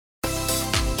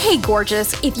Hey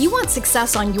gorgeous, if you want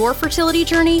success on your fertility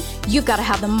journey, you've got to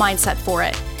have the mindset for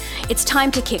it. It's time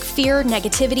to kick fear,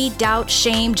 negativity, doubt,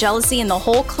 shame, jealousy, and the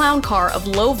whole clown car of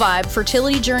low-vibe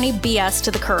fertility journey BS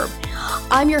to the curb.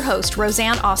 I'm your host,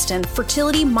 Roseanne Austin,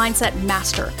 fertility mindset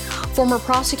master, former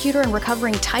prosecutor and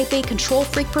recovering type A control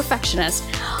freak perfectionist.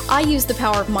 I use the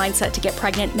power of mindset to get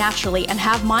pregnant naturally and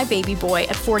have my baby boy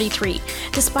at 43,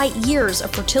 despite years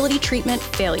of fertility treatment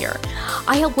failure.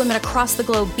 I help women across the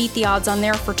globe beat the odds on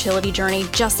their fertility journey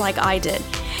just like I did.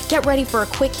 Get ready for a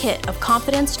quick hit of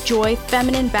confidence, joy,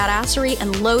 feminine badassery,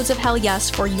 and loads of hell yes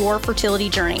for your fertility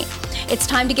journey. It's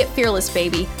time to get fearless,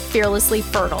 baby. Fearlessly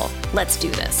fertile. Let's do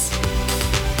this.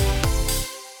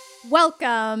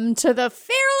 Welcome to the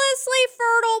Fearlessly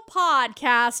Fertile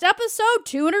Podcast, episode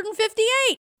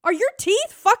 258. Are your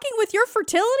teeth fucking with your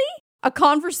fertility? A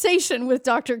conversation with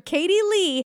Dr. Katie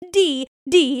Lee,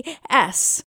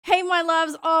 DDS. Hey, my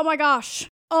loves. Oh my gosh,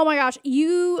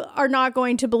 you are not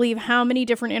going to believe how many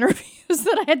different interviews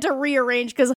that I had to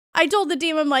rearrange because I told the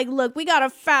team, I'm like, look, we got to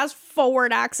fast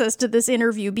forward access to this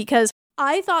interview because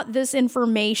I thought this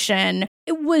information,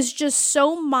 it was just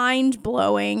so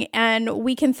mind-blowing, and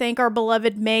we can thank our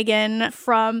beloved Megan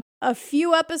from a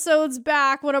few episodes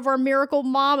back, one of our miracle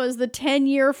mamas, the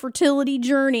 10-year fertility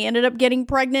journey, ended up getting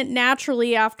pregnant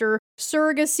naturally after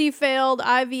surrogacy failed,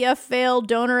 IVF failed,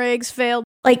 donor eggs failed.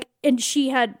 And she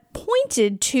had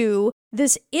pointed to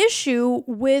this issue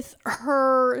with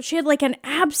her, she had like an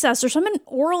abscess or some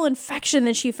oral infection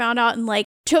that she found out and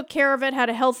took care of it, had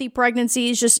a healthy pregnancy.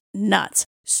 It's just nuts.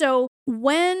 So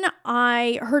when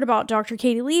I heard about Dr.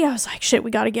 Katie Lee, I was like, shit,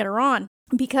 we got to get her on.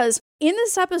 Because in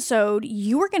this episode,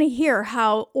 you are going to hear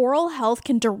how oral health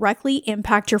can directly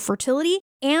impact your fertility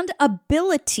and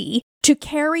ability to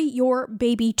carry your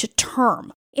baby to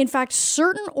term. In fact,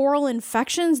 certain oral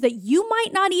infections that you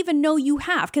might not even know you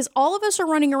have, because all of us are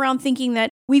running around thinking that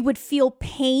we would feel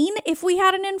pain if we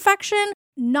had an infection.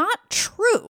 Not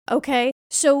true, okay?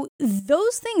 So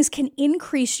those things can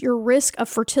increase your risk of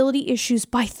fertility issues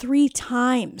by 3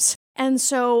 times. And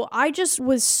so I just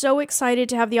was so excited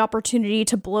to have the opportunity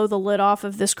to blow the lid off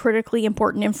of this critically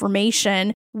important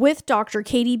information with Dr.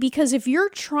 Katie, because if you're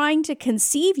trying to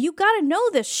conceive, you got to know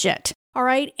this shit, all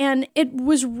right? And it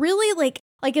was really like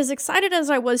as excited as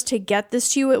I was to get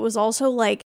this to you, it was also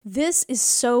this is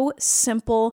so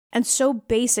simple and so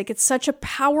basic. It's such a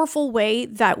powerful way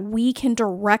that we can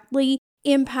directly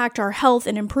impact our health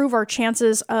and improve our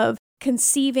chances of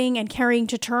conceiving and carrying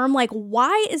to term.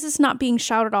 Why is this not being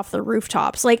shouted off the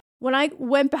rooftops? When I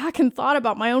went back and thought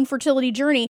about my own fertility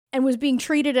journey and was being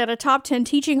treated at a top 10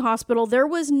 teaching hospital, there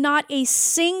was not a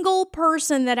single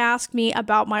person that asked me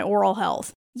about my oral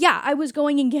health. Yeah, I was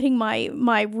going and getting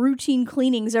my routine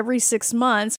cleanings every 6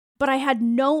 months, but I had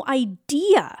no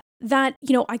idea that,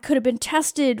 I could have been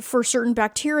tested for certain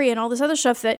bacteria and all this other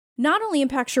stuff that not only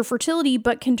impacts your fertility,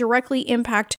 but can directly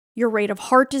impact your rate of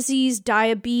heart disease,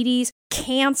 diabetes,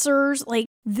 cancers.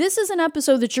 This is an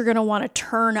episode that you're going to want to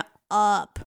turn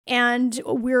up. And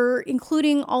we're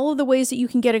including all of the ways that you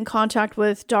can get in contact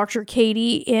with Dr.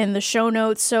 Katie in the show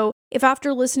notes. So if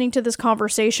after listening to this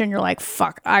conversation, you're like,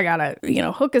 fuck, I gotta,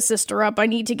 hook a sister up, I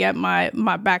need to get my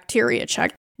bacteria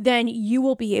checked, then you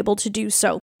will be able to do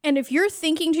so. And if you're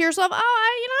thinking to yourself,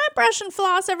 I brush and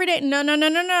floss every day. No.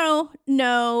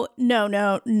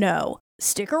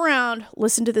 Stick around,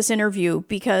 listen to this interview,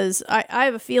 because I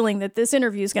have a feeling that this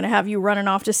interview is going to have you running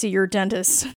off to see your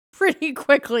dentist pretty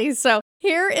quickly. So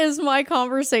here is my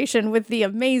conversation with the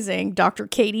amazing Dr.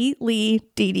 Katie Lee,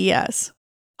 DDS.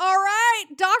 All right,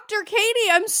 Dr.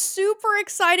 Katie, I'm super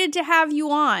excited to have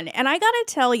you on. And I got to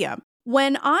tell you,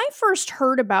 when I first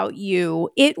heard about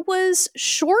you, it was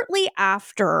shortly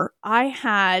after I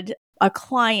had a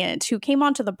client who came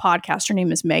onto the podcast. Her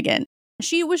name is Megan.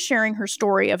 She was sharing her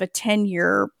story of a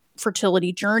 10-year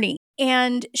fertility journey.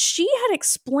 And she had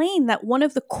explained that one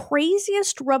of the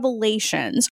craziest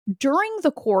revelations during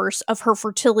the course of her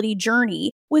fertility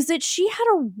journey was that she had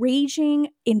a raging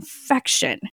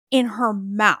infection in her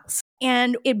mouth.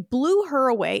 And it blew her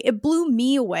away. It blew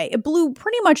me away. It blew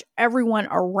pretty much everyone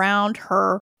around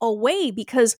her away,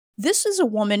 because this is a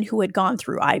woman who had gone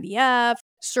through IVF,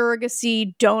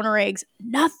 surrogacy, donor eggs.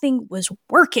 Nothing was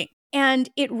working. And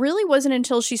it really wasn't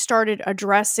until she started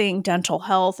addressing dental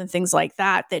health and things like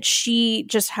that that she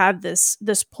just had this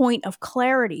point of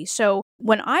clarity. So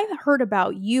when I heard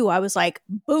about you, I was like,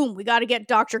 boom, we got to get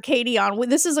Dr. Katie on.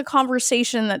 This is a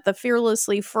conversation that the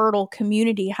Fearlessly Fertile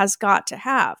community has got to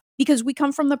have, because we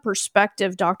come from the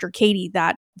perspective, Dr. Katie,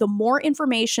 that the more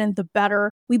information, the better.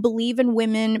 We believe in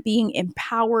women being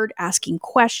empowered, asking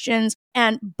questions,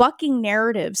 and bucking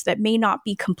narratives that may not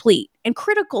be complete, and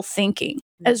critical thinking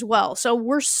as well. So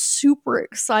we're super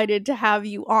excited to have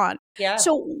you on. Yeah.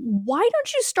 So why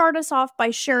don't you start us off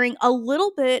by sharing a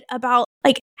little bit about,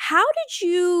 like, how did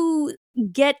you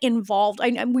get involved?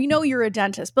 We know you're a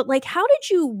dentist, but like, how did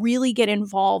you really get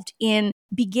involved in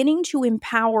beginning to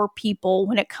empower people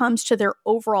when it comes to their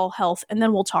overall health? And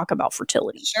then we'll talk about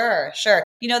fertility. Sure.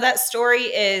 That story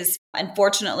is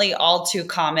unfortunately all too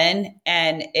common,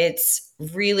 and it's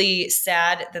really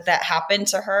sad that happened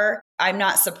to her. I'm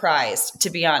not surprised, to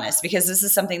be honest, because this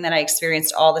is something that I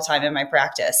experienced all the time in my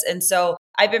practice. And so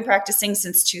I've been practicing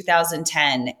since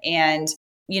 2010. And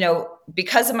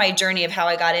because of my journey of how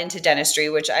I got into dentistry,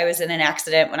 which I was in an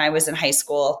accident when I was in high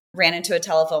school, ran into a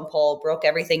telephone pole, broke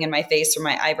everything in my face from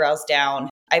my eyebrows down.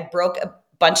 I broke a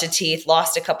bunch of teeth,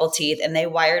 lost a couple teeth, and they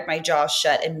wired my jaw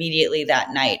shut immediately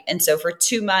that night. And so for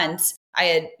 2 months, I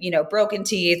had, broken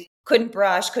teeth, couldn't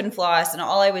brush, couldn't floss, and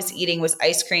all I was eating was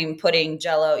ice cream, pudding,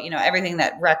 Jello, everything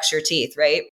that wrecks your teeth,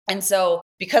 right? And so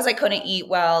because I couldn't eat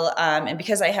well, and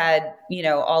because I had,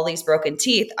 all these broken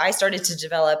teeth, I started to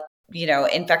develop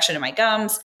infection in my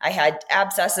gums. I had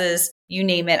abscesses, you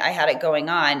name it, I had it going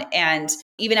on. And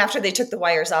even after they took the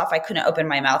wires off, I couldn't open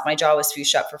my mouth. My jaw was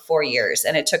fused shut for 4 years.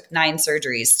 And it took 9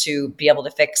 surgeries to be able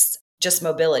to fix just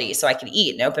mobility so I could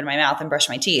eat and open my mouth and brush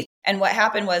my teeth. And what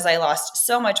happened was I lost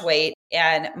so much weight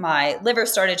and my liver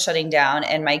started shutting down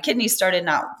and my kidneys started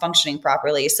not functioning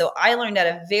properly. So I learned at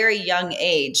a very young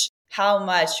age how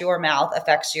much your mouth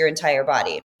affects your entire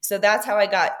body. So that's how I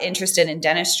got interested in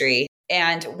dentistry.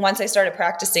 And once I started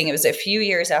practicing, it was a few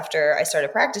years after I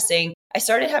started practicing, I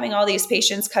started having all these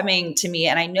patients coming to me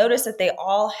and I noticed that they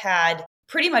all had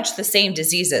pretty much the same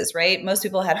diseases, right? Most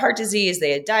people had heart disease,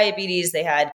 they had diabetes, they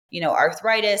had,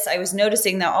 arthritis. I was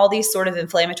noticing that all these sort of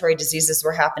inflammatory diseases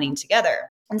were happening together.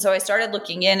 And so I started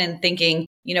looking in and thinking,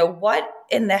 what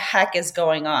in the heck is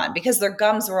going on? Because their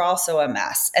gums were also a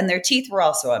mess and their teeth were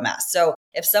also a mess. So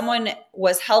if someone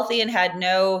was healthy and had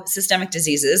no systemic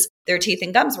diseases, their teeth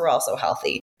and gums were also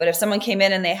healthy. But if someone came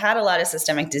in and they had a lot of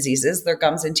systemic diseases, their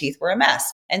gums and teeth were a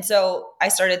mess. And so I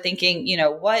started thinking,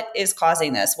 what is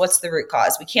causing this? What's the root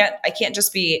cause? I can't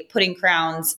just be putting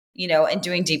crowns, and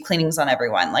doing deep cleanings on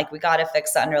everyone. Like, we got to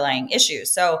fix the underlying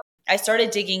issues. So I started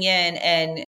digging in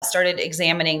and started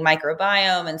examining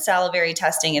microbiome and salivary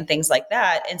testing and things like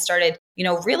that, and started,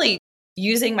 really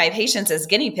using my patients as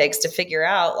guinea pigs to figure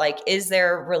out, like, is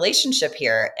there a relationship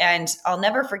here? And I'll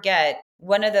never forget,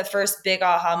 one of the first big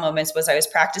aha moments was I was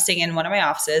practicing in one of my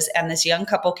offices and this young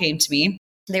couple came to me.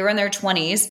 They were in their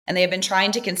 20s and they had been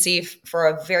trying to conceive for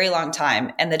a very long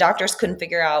time. And the doctors couldn't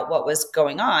figure out what was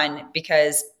going on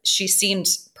because she seemed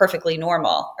perfectly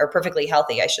normal, or perfectly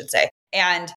healthy, I should say.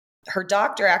 And her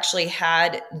doctor actually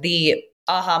had the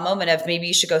aha moment of, maybe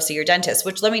you should go see your dentist,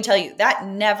 which, let me tell you, that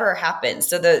never happened.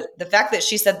 So the fact that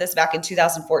she said this back in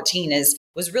 2014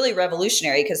 was really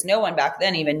revolutionary, because no one back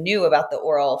then even knew about the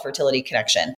oral fertility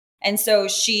connection. And so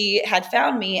she had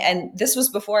found me, and this was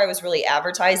before I was really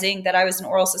advertising that I was an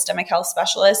oral systemic health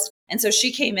specialist. And so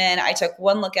she came in, I took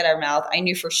one look at her mouth. I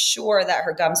knew for sure that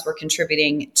her gums were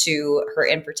contributing to her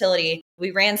infertility. We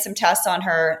ran some tests on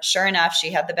her. Sure enough, she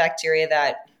had the bacteria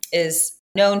that is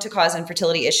known to cause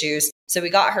infertility issues. So we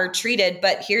got her treated.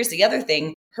 But here's the other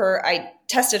thing. I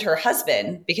tested her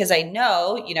husband, because I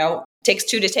know, takes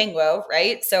 2 to tango,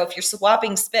 right? So if you're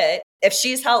swapping spit, if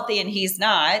she's healthy and he's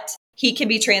not, he can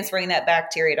be transferring that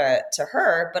bacteria to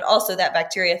her, but also that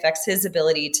bacteria affects his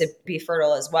ability to be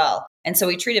fertile as well. And so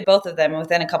we treated both of them, and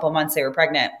within a couple of months, they were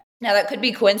pregnant. Now, that could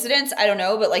be coincidence. I don't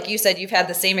know. But like you said, you've had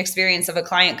the same experience of a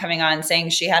client coming on saying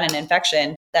she had an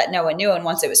infection that no one knew. And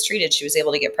once it was treated, she was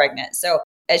able to get pregnant. So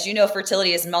as you know,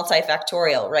 fertility is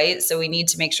multifactorial, right? So we need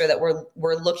to make sure that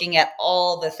we're looking at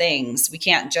all the things. We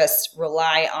can't just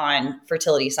rely on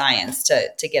fertility science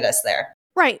to get us there.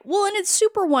 Right. Well, and it's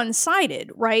super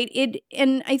one-sided, right?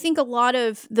 And I think a lot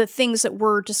of the things that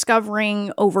we're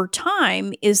discovering over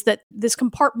time is that this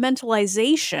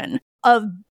compartmentalization of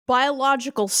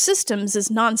biological systems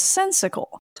is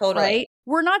nonsensical. Totally. Right?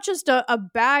 We're not just a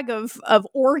bag of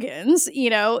organs,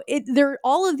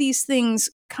 all of these things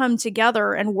come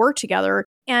together and work together.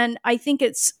 And I think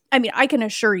I can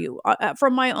assure you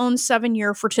from my own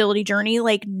 7-year fertility journey,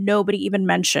 like, nobody even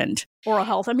mentioned oral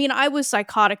health. I was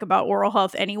psychotic about oral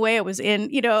health anyway. I was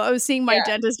seeing my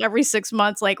dentist every 6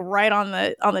 months, like right on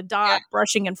the dot,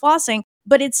 brushing and flossing.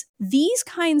 But it's these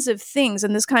kinds of things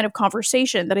and this kind of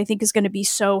conversation that I think is going to be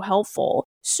so helpful.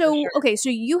 So, sure. Okay, so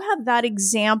you have that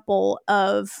example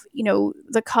of,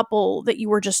 the couple that you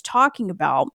were just talking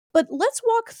about, but let's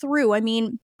walk through.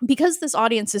 because this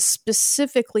audience is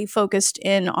specifically focused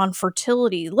in on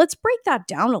fertility, let's break that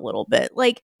down a little bit.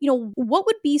 Like, what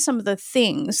would be some of the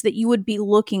things that you would be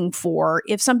looking for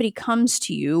if somebody comes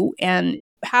to you and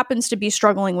happens to be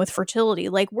struggling with fertility?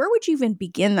 Like, where would you even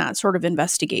begin that sort of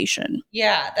investigation?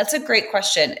 Yeah, that's a great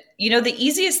question. The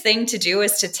easiest thing to do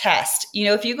is to test.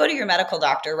 If you go to your medical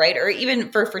doctor, right? Or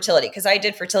even for fertility, because I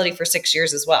did fertility for 6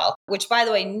 years as well, which, by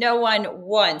the way, no one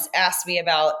once asked me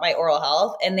about my oral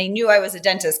health, and they knew I was a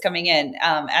dentist coming in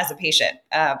as a patient.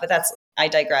 But I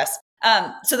digress.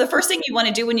 So the first thing you want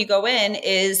to do when you go in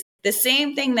is the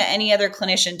same thing that any other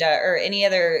clinician does or any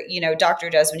other,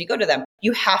 doctor does when you go to them.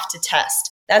 You have to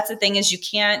test. That's the thing, is you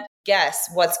can't guess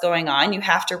what's going on. You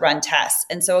have to run tests.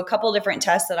 And so a couple different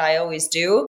tests that I always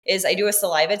do is I do a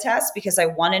saliva test because I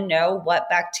want to know what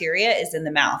bacteria is in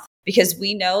the mouth, because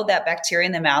we know that bacteria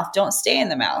in the mouth don't stay in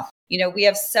the mouth. We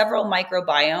have several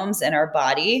microbiomes in our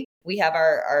body. We have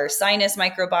our sinus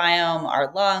microbiome,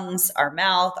 our lungs, our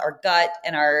mouth, our gut,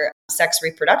 and our sex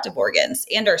reproductive organs,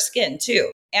 and our skin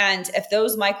too. And if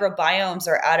those microbiomes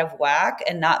are out of whack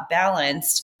and not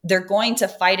balanced, they're going to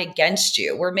fight against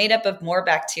you. We're made up of more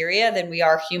bacteria than we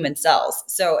are human cells.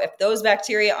 So if those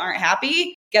bacteria aren't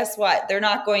happy, guess what? They're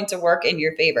not going to work in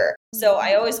your favor. So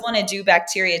I always want to do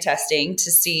bacteria testing to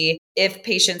see if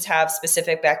patients have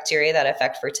specific bacteria that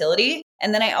affect fertility.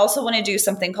 And then I also want to do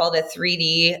something called a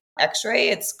 3D X-ray.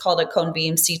 It's called a cone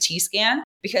beam CT scan,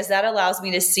 because that allows me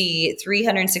to see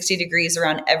 360 degrees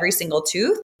around every single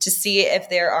tooth to see if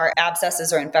there are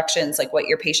abscesses or infections like what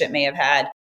your patient may have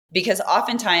had. Because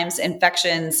oftentimes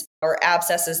infections or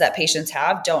abscesses that patients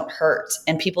have don't hurt,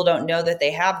 and people don't know that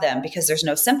they have them because there's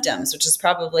no symptoms, which is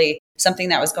probably something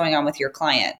that was going on with your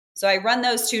client. So I run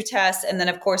those two tests. And then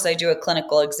of course I do a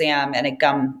clinical exam and a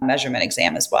gum measurement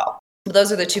exam as well.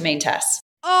 Those are the two main tests.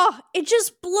 Oh, it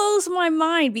just blows my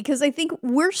mind, because I think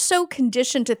we're so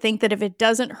conditioned to think that if it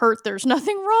doesn't hurt, there's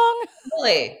nothing wrong.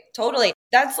 Totally.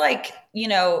 That's like,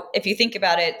 if you think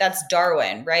about it, that's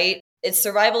Darwin, right? It's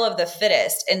survival of the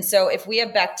fittest. And so if we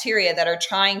have bacteria that are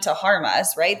trying to harm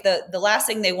us, right, the last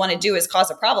thing they want to do is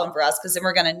cause a problem for us, because then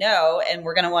we're going to know and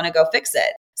we're going to want to go fix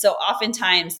it. So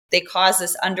oftentimes they cause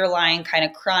this underlying kind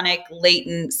of chronic,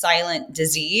 latent, silent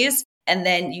disease. And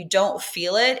then you don't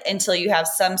feel it until you have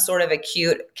some sort of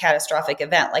acute catastrophic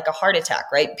event, like a heart attack,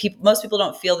 right? Most people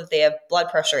don't feel that they have blood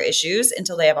pressure issues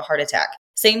until they have a heart attack.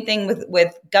 Same thing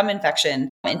with gum infection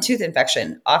and tooth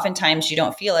infection. Oftentimes you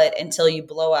don't feel it until you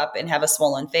blow up and have a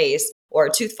swollen face, or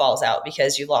a tooth falls out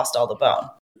because you lost all the bone.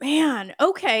 Man,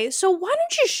 okay. So why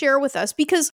don't you share with us?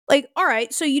 Because all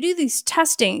right, so you do these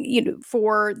testing,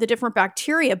 for the different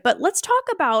bacteria, but let's talk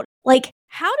about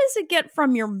how does it get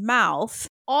from your mouth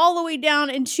all the way down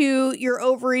into your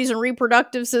ovaries and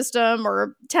reproductive system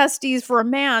or testes for a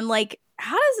man?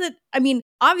 How does it,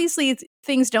 obviously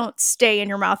things don't stay in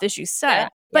your mouth, as you said,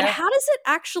 but how does it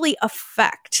actually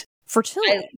affect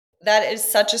fertility? That is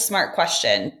such a smart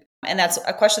question. And that's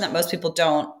a question that most people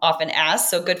don't often ask.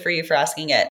 So good for you for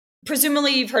asking it.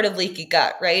 Presumably you've heard of leaky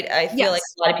gut, right? I feel like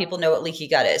a lot of people know what leaky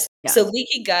gut is. Yeah. So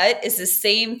leaky gut is the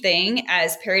same thing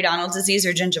as periodontal disease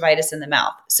or gingivitis in the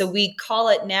mouth. So we call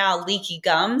it now leaky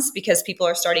gums, because people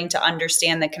are starting to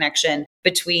understand the connection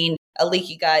between a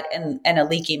leaky gut and a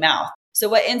leaky mouth. So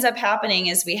what ends up happening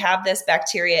is we have this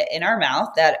bacteria in our mouth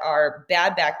that are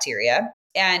bad bacteria.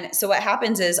 And so what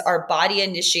happens is our body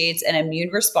initiates an immune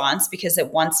response because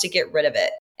it wants to get rid of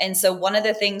it. And so one of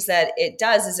the things that it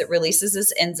does is it releases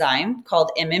this enzyme called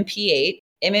MMP8.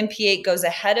 MMP8 goes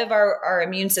ahead of our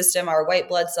immune system, our white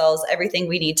blood cells, everything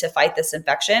we need to fight this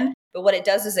infection. But what it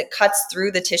does is it cuts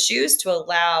through the tissues to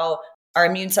allow our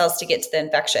immune cells to get to the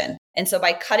infection. And so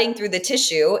by cutting through the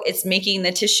tissue, it's making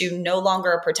the tissue no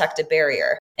longer a protective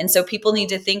barrier. And so people need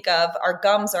to think of our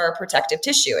gums are a protective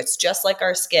tissue. It's just like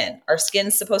our skin. Our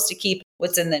skin's supposed to keep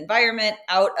what's in the environment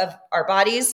out of our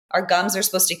bodies. Our gums are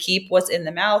supposed to keep what's in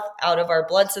the mouth out of our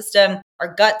blood system.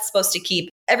 Our gut's supposed to keep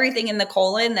everything in the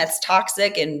colon that's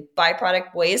toxic and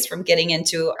byproduct waste from getting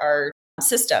into our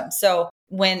system. So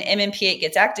when MMP8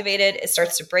 gets activated, it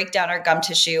starts to break down our gum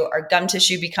tissue. Our gum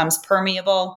tissue becomes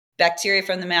permeable. Bacteria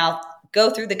from the mouth go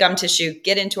through the gum tissue,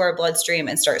 get into our bloodstream,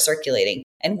 and start circulating.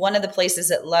 And one of the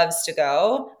places it loves to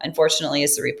go, unfortunately,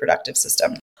 is the reproductive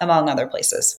system, among other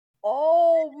places.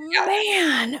 Oh,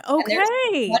 man. Okay. And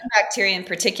there's one bacteria in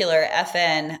particular,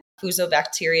 FN,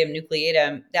 Fusobacterium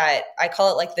nucleatum, that I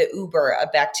call it like the Uber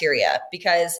of bacteria,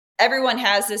 because everyone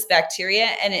has this bacteria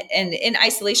and in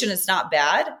isolation, it's not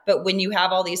bad. But when you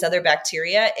have all these other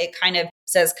bacteria, it kind of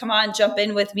says, come on, jump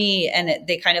in with me. And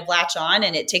they kind of latch on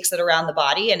and it takes it around the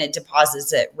body and it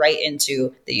deposits it right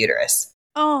into the uterus.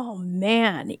 Oh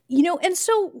man. And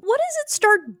so what does it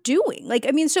start doing?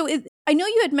 I know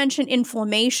you had mentioned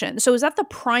inflammation. So is that the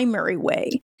primary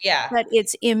way Yeah, that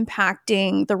it's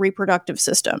impacting the reproductive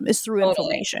system is through totally.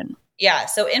 inflammation? Yeah.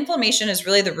 So inflammation is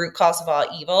really the root cause of all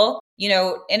evil.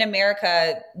 In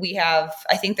America, we have,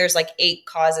 I think there's like 8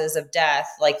 causes of death,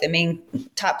 like the main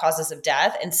top causes of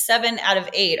death, and 7 out of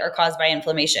 8 are caused by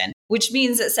inflammation, which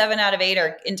means that 7 out of 8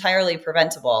 are entirely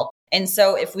preventable. And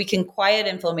so if we can quiet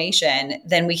inflammation,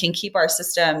 then we can keep our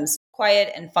systems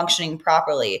quiet and functioning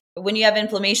properly. But when you have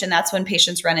inflammation, that's when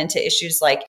patients run into issues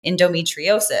like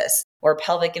endometriosis or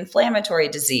pelvic inflammatory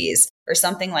disease or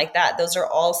something like that. Those are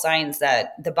all signs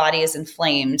that the body is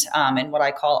inflamed and what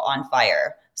I call on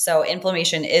fire. So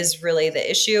inflammation is really the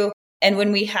issue. And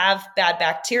when we have bad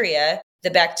bacteria,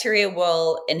 the bacteria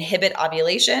will inhibit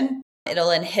ovulation. It'll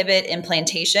inhibit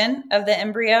implantation of the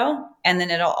embryo. And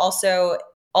then it'll also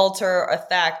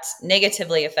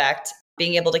negatively affect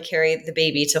being able to carry the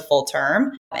baby to full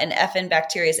term. And FN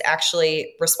bacteria is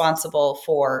actually responsible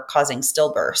for causing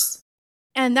stillbirths.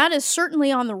 And that is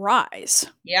certainly on the rise.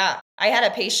 Yeah. I had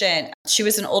a patient, she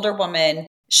was an older woman,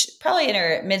 probably in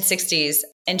her mid 60s.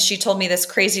 And she told me this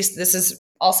is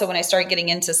also when I started getting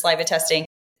into saliva testing.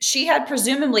 She had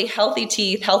presumably healthy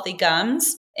teeth, healthy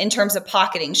gums in terms of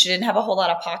pocketing. She didn't have a whole lot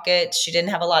of pockets. She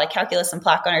didn't have a lot of calculus and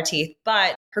plaque on her teeth,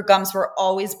 but her gums were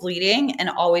always bleeding and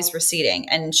always receding.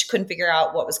 And she couldn't figure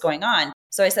out what was going on.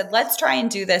 So I said, let's try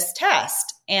and do this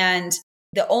test. And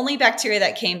the only bacteria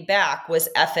that came back was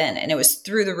FN, and it was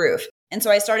through the roof. And so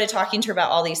I started talking to her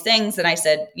about all these things. And I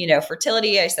said,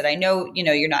 fertility. I said, I know,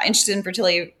 you're not interested in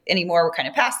fertility anymore. We're kind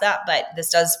of past that, but this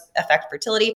does affect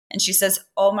fertility. And she says,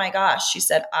 oh my gosh. She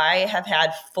said, I have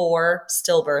had 4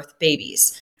 stillbirth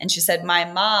babies. And she said, my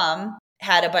mom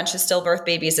had a bunch of stillbirth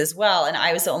babies as well. And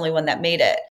I was the only one that made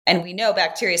it. And we know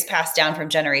bacteria is passed down from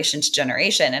generation to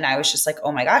generation. And I was just like,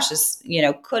 oh my gosh, this,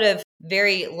 could have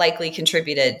very likely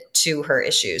contributed to her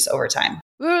issues over time.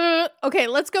 Okay,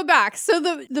 let's go back. So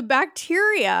the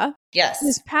bacteria Yes.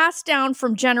 is passed down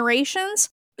from generations.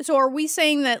 So are we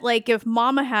saying that like if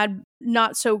mama had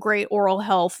not so great oral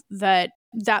health that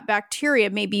bacteria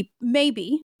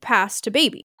maybe passed to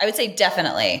baby? I would say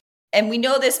definitely. And we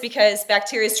know this because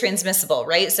bacteria is transmissible,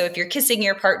 right? So if you're kissing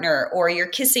your partner or you're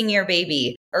kissing your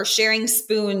baby or sharing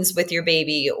spoons with your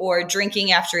baby or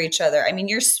drinking after each other, I mean,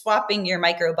 you're swapping your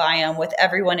microbiome with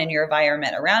everyone in your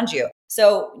environment around you.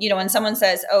 So, when someone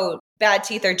says, oh, bad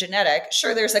teeth are genetic,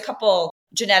 sure, there's a couple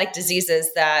genetic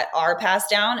diseases that are passed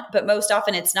down, but most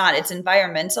often it's not. It's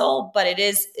environmental, but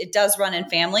it does run in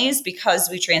families because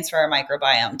we transfer our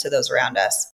microbiome to those around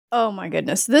us. Oh my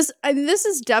goodness. This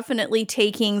is definitely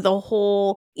taking the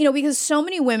whole, because so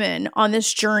many women on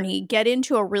this journey get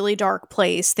into a really dark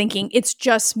place thinking it's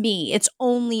just me. It's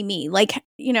only me. Like,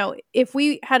 if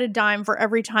we had a dime for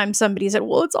every time somebody said,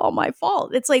 well, it's all my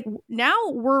fault. It's like now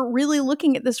we're really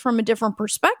looking at this from a different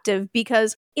perspective,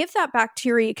 because if that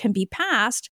bacteria can be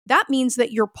passed, that means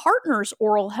that your partner's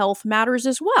oral health matters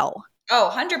as well. Oh,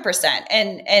 100%.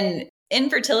 And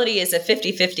infertility is a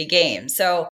 50-50 game.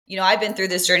 So, I've been through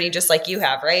this journey just like you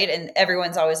have, right? And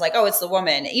everyone's always like, oh, it's the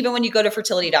woman. Even when you go to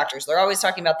fertility doctors, they're always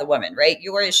talking about the woman, right?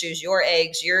 Your issues, your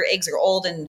eggs are old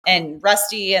and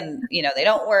rusty and, they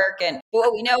don't work. But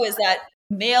what we know is that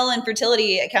male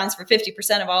infertility accounts for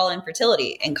 50% of all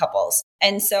infertility in couples.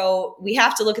 And so we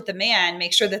have to look at the man,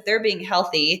 make sure that they're being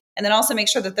healthy, and then also make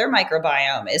sure that their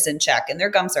microbiome is in check and their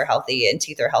gums are healthy and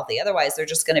teeth are healthy. Otherwise, they're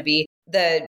just going to be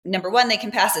number one, they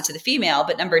can pass it to the female,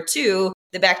 but number 2,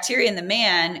 the bacteria in the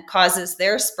man causes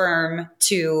their sperm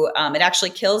it actually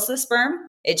kills the sperm,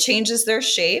 it changes their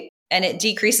shape, and it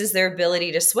decreases their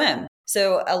ability to swim.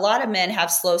 So a lot of men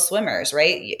have slow swimmers,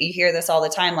 right? You hear this all the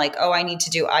time, like, oh, I need to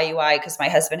do IUI because my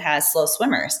husband has slow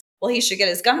swimmers. Well, he should get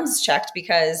his gums checked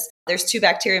because there's 2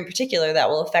 bacteria in particular that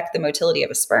will affect the motility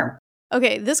of a sperm.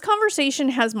 Okay, this conversation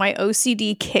has my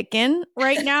OCD kicking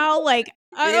right now. Like,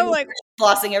 I'm like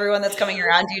flossing everyone that's coming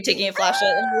around you, taking a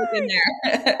flashlight and look in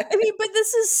there. I mean, but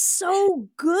this is so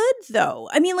good though.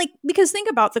 I mean, like, because think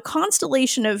about the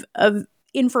constellation of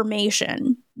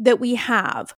information that we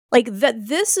have, like that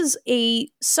this is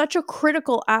such a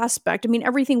critical aspect. I mean,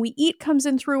 everything we eat comes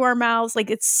in through our mouths.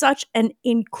 Like it's such an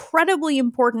incredibly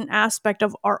important aspect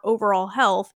of our overall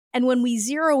health. And when we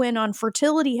zero in on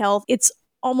fertility health, it's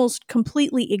almost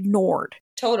completely ignored.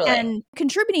 Totally. And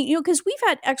contributing, because we've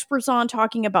had experts on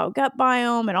talking about gut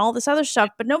biome and all this other stuff,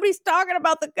 but nobody's talking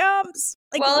about the gums.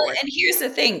 Like, well, and here's the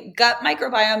thing, gut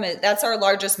microbiome, that's our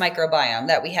largest microbiome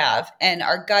that we have. And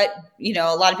our gut,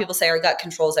 a lot of people say our gut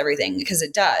controls everything because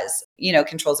it does,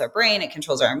 controls our brain, it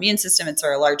controls our immune system. It's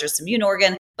our largest immune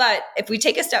organ. But if we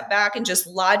take a step back and just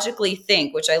logically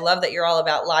think, which I love that you're all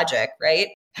about logic, right?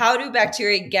 How do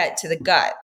bacteria get to the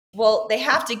gut? Well, they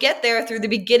have to get there through the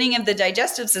beginning of the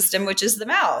digestive system, which is the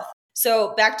mouth.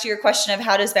 So back to your question of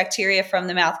how does bacteria from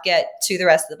the mouth get to the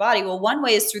rest of the body? Well, one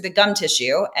way is through the gum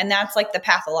tissue, and that's like the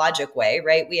pathologic way,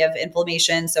 right? We have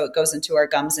inflammation, so it goes into our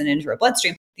gums and into our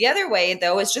bloodstream. The other way,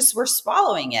 though, is just we're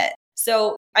swallowing it.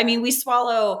 So, I mean, we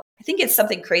swallow, I think it's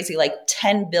something crazy, like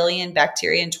 10 billion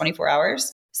bacteria in 24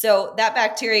 hours. So that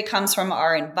bacteria comes from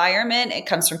our environment. It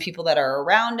comes from people that are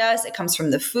around us. It comes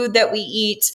from the food that we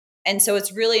eat. And so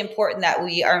it's really important that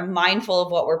we are mindful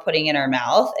of what we're putting in our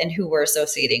mouth and who we're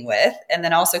associating with, and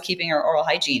then also keeping our oral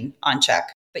hygiene on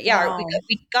check. But yeah, Wow.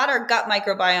 we got our gut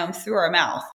microbiome through our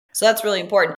mouth. So that's really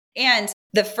important. And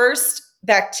the first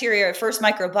bacteria, first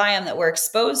microbiome that we're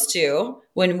exposed to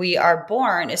when we are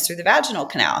born is through the vaginal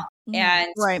canal. And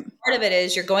Right. part of it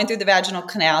is you're going through the vaginal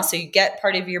canal. So you get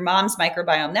part of your mom's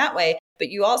microbiome that way, but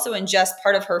you also ingest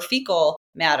part of her fecal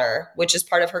matter, which is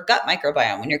part of her gut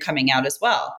microbiome when you're coming out as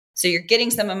well. So you're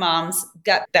getting some of mom's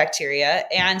gut bacteria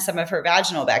and some of her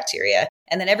vaginal bacteria.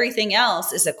 And then everything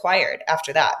else is acquired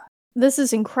after that. This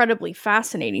is incredibly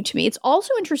fascinating to me. It's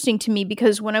also interesting to me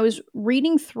because when I was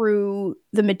reading through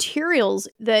the materials,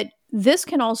 that this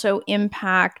can also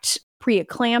impact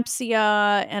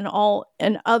preeclampsia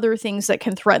and other things that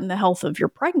can threaten the health of your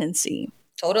pregnancy.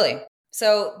 Totally.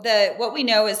 So what we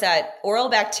know is that oral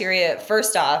bacteria,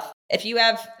 first off, if you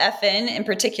have FN in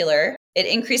particular, it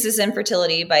increases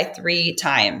infertility by 3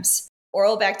 times.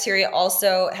 Oral bacteria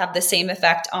also have the same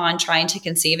effect on trying to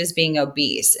conceive as being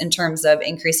obese in terms of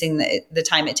increasing the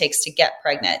time it takes to get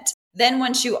pregnant. Then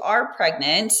once you are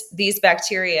pregnant, these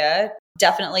bacteria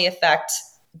definitely affect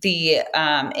the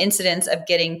incidence of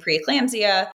getting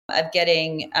preeclampsia, of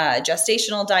getting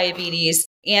gestational diabetes,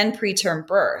 and preterm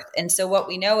birth. And so what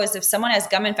we know is if someone has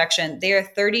gum infection, they are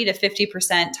 30 to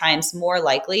 50% times more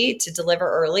likely to deliver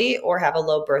early or have a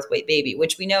low birth weight baby,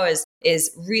 which we know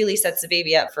is really sets the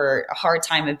baby up for a hard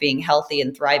time of being healthy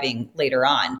and thriving later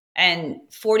on. And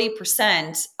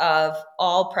 40% of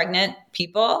all pregnant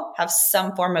people have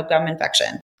some form of gum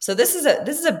infection. So this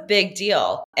is a big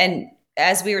deal. And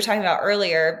as we were talking about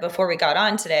earlier, before we got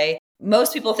on today,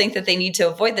 most people think that they need to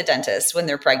avoid the dentist when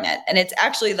they're pregnant. And it's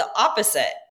actually the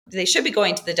opposite. They should be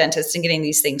going to the dentist and getting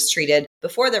these things treated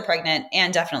before they're pregnant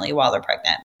and definitely while they're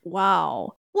pregnant.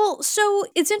 Wow. Well, so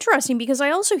it's interesting because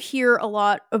I also hear a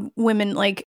lot of women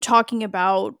like talking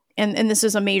about, and this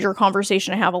is a major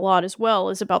conversation I have a lot as well,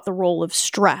 is about the role of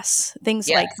stress, things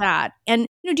like that. And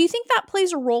do you think that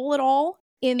plays a role at all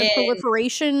in the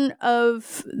proliferation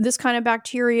of this kind of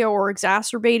bacteria or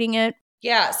exacerbating it?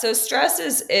 Yeah. So stress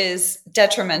is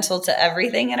detrimental to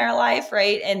everything in our life,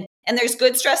 right? And there's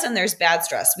good stress and there's bad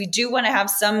stress. We do want to have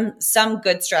some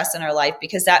good stress in our life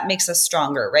because that makes us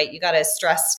stronger, right? You got to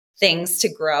stress things to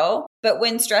grow. But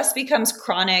when stress becomes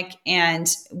chronic and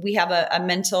we have a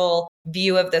mental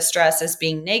view of the stress as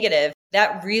being negative,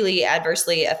 that really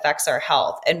adversely affects our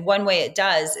health. And one way it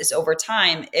does is over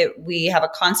time, we have a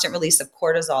constant release of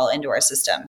cortisol into our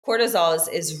system. Cortisol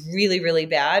is really, really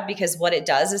bad because what it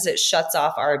does is it shuts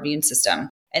off our immune system.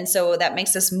 And so that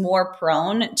makes us more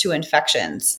prone to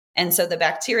infections. And so the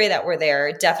bacteria that were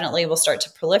there definitely will start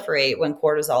to proliferate when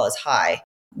cortisol is high,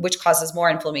 which causes more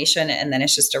inflammation. And then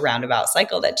it's just a roundabout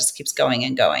cycle that just keeps going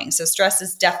and going. So stress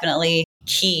is definitely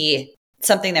key,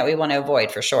 something that we want to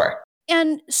avoid for sure.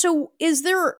 And so is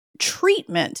there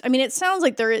treatment? I mean, it sounds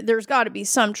like there's got to be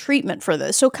some treatment for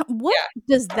this. So what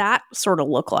does that sort of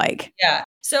look like? Yeah.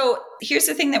 So here's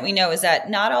the thing that we know is that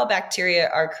not all bacteria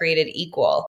are created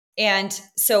equal. And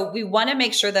so we want to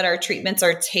make sure that our treatments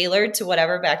are tailored to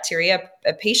whatever bacteria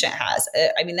a patient has.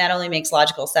 I mean, that only makes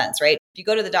logical sense, right? If you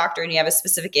go to the doctor and you have a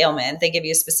specific ailment, they give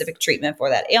you a specific treatment for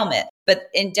that ailment. But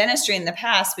in dentistry in the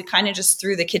past, we kind of just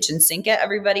threw the kitchen sink at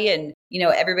everybody and,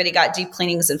 everybody got deep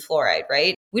cleanings and fluoride,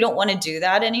 right? We don't want to do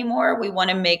that anymore. We want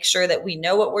to make sure that we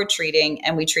know what we're treating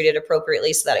and we treat it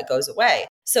appropriately so that it goes away.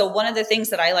 So one of the things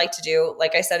that I like to do,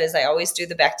 like I said, is I always do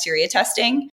the bacteria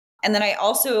testing. And then I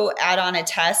also add on a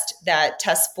test that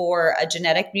tests for a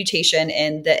genetic mutation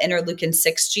in the interleukin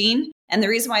 6 gene. And the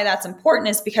reason why that's important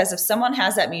is because if someone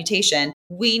has that mutation,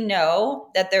 we know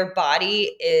that their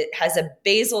body has a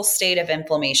basal state of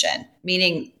inflammation,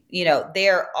 meaning,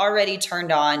 they're already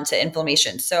turned on to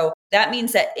inflammation. So that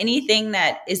means that anything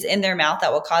that is in their mouth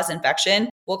that will cause infection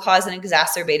will cause an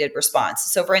exacerbated response.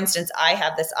 So for instance, I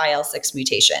have this IL-6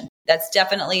 mutation that's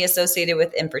definitely associated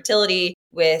with infertility,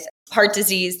 with heart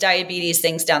disease, diabetes,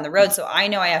 things down the road. So I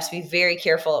know I have to be very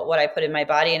careful at what I put in my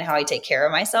body and how I take care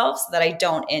of myself so that I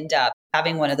don't end up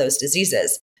having one of those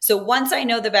diseases. So once I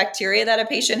know the bacteria that a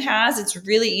patient has, it's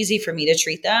really easy for me to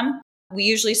treat them. We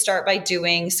usually start by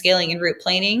doing scaling and root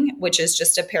planing, which is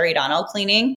just a periodontal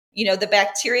cleaning. The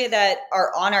bacteria that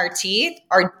are on our teeth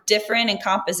are different in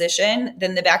composition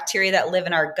than the bacteria that live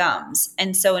in our gums.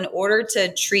 And so in order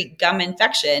to treat gum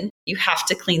infection, you have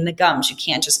to clean the gums. You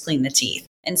can't just clean the teeth.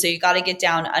 And so you got to get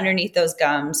down underneath those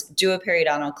gums, do a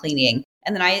periodontal cleaning.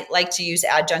 And then I like to use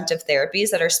adjunctive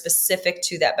therapies that are specific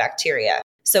to that bacteria.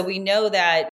 So we know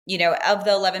that, of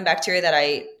the 11 bacteria that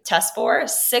I test for,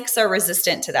 6 are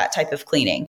resistant to that type of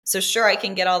cleaning. So sure, I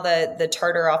can get all the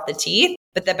tartar off the teeth,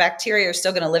 but the bacteria are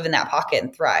still going to live in that pocket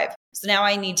and thrive. So now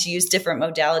I need to use different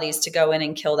modalities to go in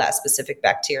and kill that specific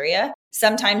bacteria.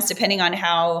 Sometimes, depending on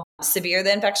how severe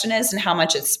the infection is and how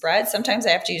much it's spread, sometimes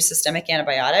I have to use systemic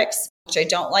antibiotics, which I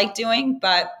don't like doing,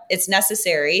 but it's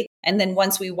necessary. And then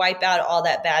once we wipe out all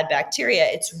that bad bacteria,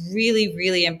 it's really,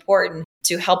 really important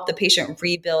to help the patient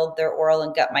rebuild their oral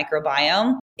and gut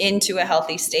microbiome into a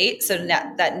healthy state so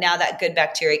that good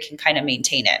bacteria can kind of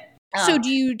maintain it. So do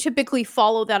you typically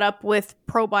follow that up with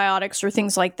probiotics or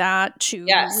things like that to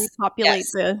repopulate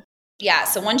the... Yeah.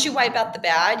 So once you wipe out the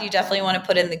bad, you definitely want to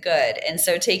put in the good. And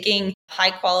so taking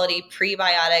high quality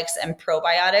prebiotics and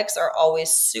probiotics are always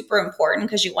super important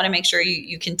because you want to make sure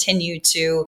you continue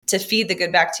to feed the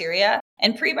good bacteria.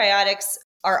 And prebiotics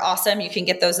are awesome. You can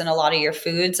get those in a lot of your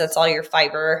foods. That's all your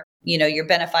fiber, your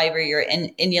benefiber, your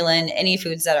inulin, any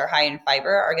foods that are high in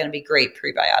fiber are going to be great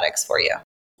prebiotics for you.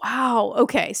 Wow.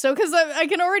 Okay. So, because I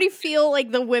can already feel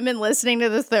like the women listening to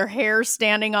this, their hair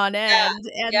standing on end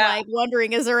and like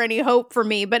wondering, is there any hope for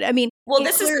me? But I mean,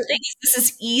 this is the thing. This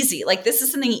is easy. Like this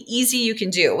is something easy you can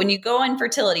do when you go on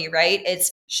fertility, right?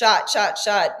 It's shot,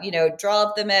 draw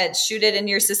up the meds, shoot it in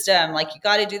your system. Like you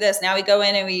got to do this. Now we go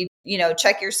in and we,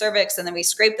 check your cervix and then we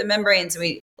scrape the membranes.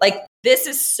 And this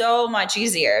is so much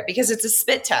easier because it's a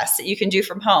spit test that you can do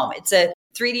from home. It's a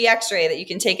 3D x-ray that you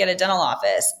can take at a dental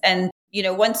office. And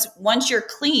once you're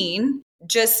clean,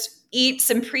 just eat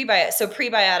some prebiotics. So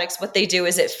prebiotics, what they do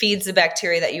is it feeds the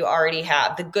bacteria that you already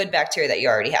have, the good bacteria that you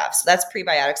already have. So that's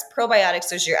prebiotics.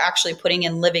 Probiotics is you're actually putting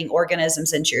in living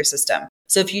organisms into your system.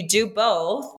 So if you do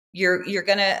both, you're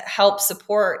going to help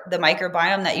support the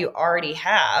microbiome that you already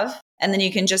have. And then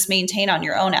you can just maintain on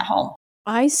your own at home.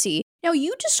 I see. Now,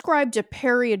 you described a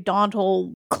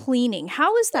periodontal cleaning.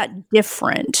 How is that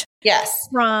different? Yes.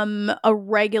 From a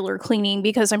regular cleaning?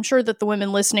 Because I'm sure that the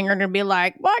women listening are going to be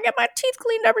like, well, I get my teeth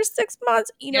cleaned every 6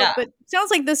 months, but it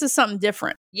sounds like this is something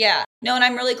different. Yeah. No, and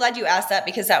I'm really glad you asked that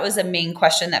because that was a main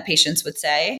question that patients would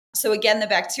say. So again, the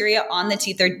bacteria on the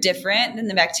teeth are different than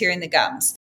the bacteria in the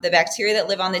gums. The bacteria that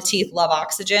live on the teeth love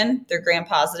oxygen. They're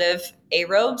gram-positive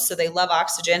aerobes, so they love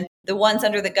oxygen. The ones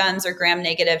under the gums are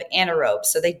gram-negative anaerobes,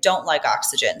 so they don't like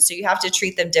oxygen. So you have to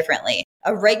treat them differently.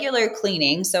 A regular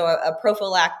cleaning, so a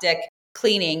prophylactic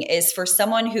cleaning, is for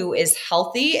someone who is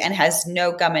healthy and has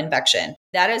no gum infection.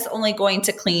 That is only going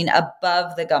to clean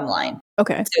above the gum line.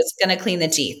 Okay. So it's going to clean the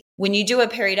teeth. When you do a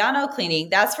periodontal cleaning,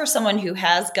 that's for someone who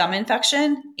has gum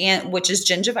infection, which is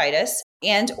gingivitis,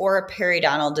 and or a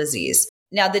periodontal disease.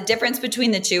 Now, the difference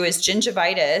between the two is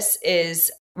gingivitis is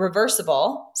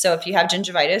reversible. So if you have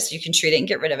gingivitis, you can treat it and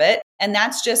get rid of it. And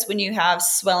that's just when you have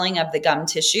swelling of the gum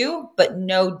tissue, but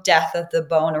no death of the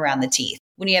bone around the teeth.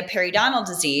 When you have periodontal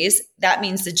disease, that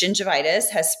means the gingivitis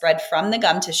has spread from the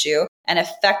gum tissue and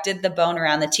affected the bone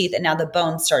around the teeth. And now the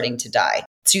bone's starting to die.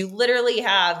 So you literally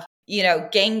have,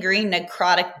 gangrene,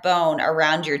 necrotic bone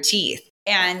around your teeth.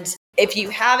 And if you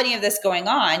have any of this going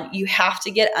on, you have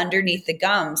to get underneath the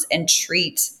gums and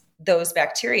treat those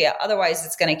bacteria. Otherwise,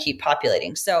 it's going to keep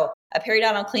populating. So a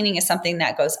periodontal cleaning is something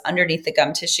that goes underneath the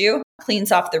gum tissue,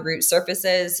 cleans off the root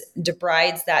surfaces,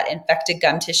 debrides that infected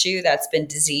gum tissue that's been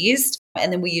diseased.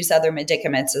 And then we use other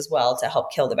medicaments as well to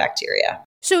help kill the bacteria.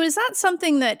 So is that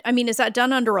something that, is that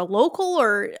done under a local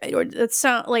or is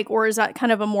that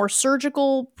kind of a more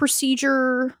surgical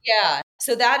procedure? Yeah.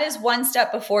 So that is one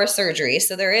step before surgery.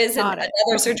 So there is another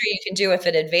surgery you can do if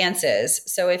it advances.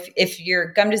 So if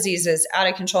your gum disease is out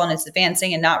of control and it's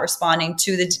advancing and not responding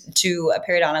to a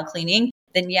periodontal cleaning,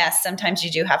 then yes, sometimes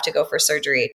you do have to go for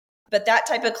surgery. But that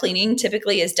type of cleaning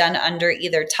typically is done under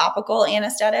either topical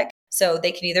anesthetic. So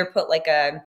they can either put like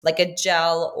a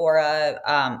gel or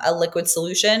a liquid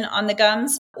solution on the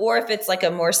gums, or if it's like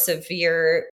a more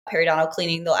severe periodontal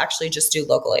cleaning, they'll actually just do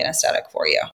local anesthetic for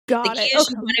you. Got the key is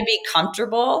you want to be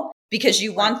comfortable because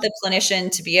you want the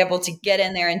clinician to be able to get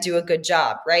in there and do a good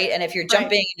job, right? And if you're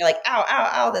jumping and you're like, ow, ow,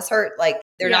 ow, this hurt, like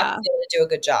they're not going to be able to do a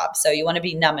good job. So you want to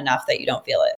be numb enough that you don't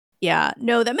feel it. Yeah,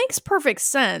 no, that makes perfect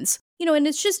sense. And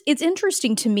it's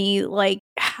interesting to me, like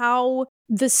how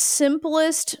the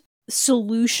simplest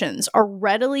solutions are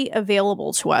readily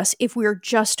available to us if we're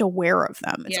just aware of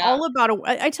them. It's all about,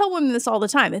 I tell women this all the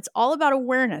time. It's all about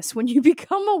awareness. When you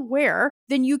become aware,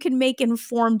 then you can make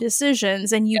informed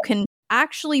decisions and you can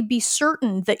actually be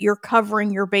certain that you're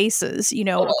covering your bases,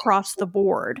 across the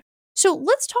board. So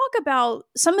let's talk about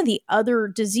some of the other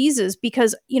diseases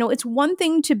because, it's one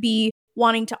thing to be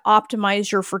wanting to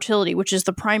optimize your fertility, which is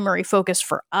the primary focus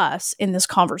for us in this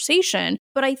conversation.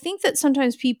 But I think that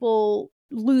sometimes people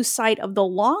lose sight of the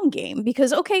long game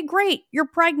because, okay, great, you're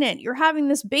pregnant, you're having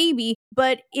this baby,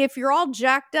 but if you're all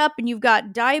jacked up and you've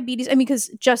got diabetes,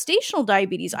 because gestational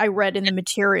diabetes, I read in the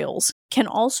materials, can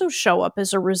also show up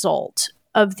as a result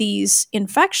of these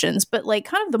infections, but like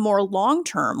kind of the more long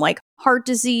term, like heart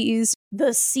disease,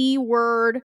 the C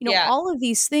word, all of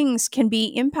these things can be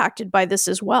impacted by this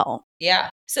as well. Yeah.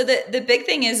 So the big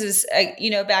thing is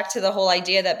back to the whole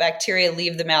idea that bacteria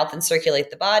leave the mouth and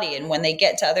circulate the body. And when they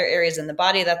get to other areas in the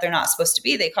body that they're not supposed to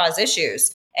be, they cause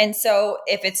issues. And so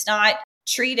if it's not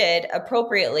treated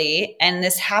appropriately, and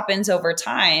this happens over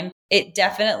time, it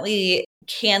definitely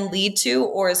can lead to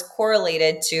or is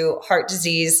correlated to heart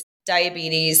disease,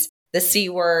 diabetes, the C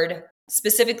word,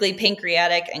 specifically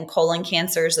pancreatic and colon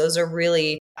cancers. Those are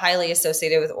really highly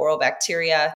associated with oral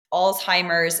bacteria.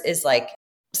 Alzheimer's is like,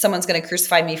 someone's going to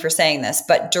crucify me for saying this,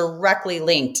 but directly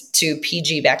linked to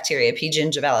PG bacteria, P.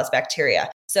 gingivalis bacteria.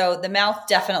 So the mouth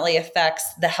definitely affects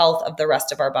the health of the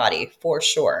rest of our body for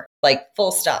sure. Like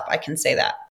full stop. I can say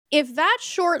that. If that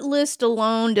short list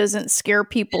alone doesn't scare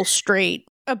people straight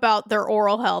about their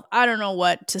oral health, I don't know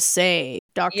what to say,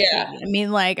 Dr.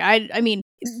 Katie.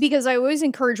 Because I always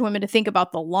encourage women to think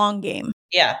about the long game.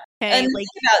 Yeah. Okay? And the thing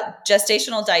about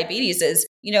gestational diabetes is,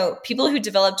 people who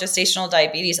develop gestational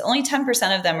diabetes, only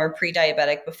 10% of them were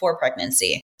pre-diabetic before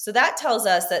pregnancy. So that tells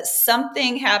us that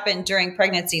something happened during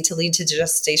pregnancy to lead to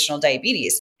gestational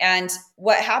diabetes. And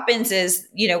what happens is,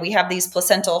 we have these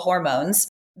placental hormones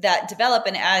that develop.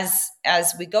 And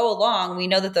as we go along, we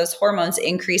know that those hormones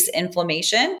increase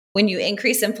inflammation. When you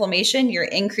increase inflammation, you're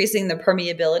increasing the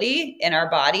permeability in our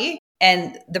body,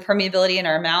 and the permeability in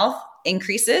our mouth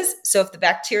increases. So if the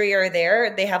bacteria are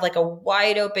there, they have like a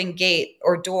wide open gate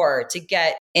or door to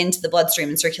get into the bloodstream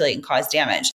and circulate and cause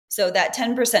damage. So that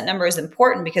 10% number is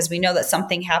important because we know that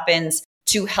something happens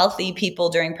to healthy people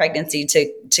during pregnancy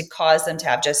to cause them to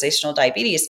have gestational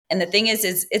diabetes. And the thing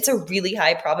is it's a really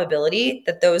high probability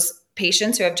that those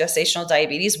patients who have gestational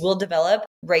diabetes will develop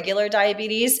regular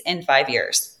diabetes in 5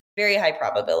 years. Very high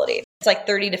probability. It's like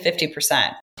 30 to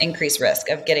 50% increased risk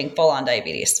of getting full-on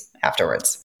diabetes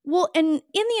afterwards. Well, and in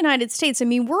the United States,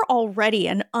 we're already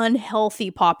an unhealthy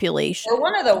population. We're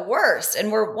one of the worst,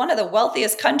 and we're one of the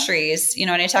wealthiest countries, and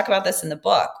I talk about this in the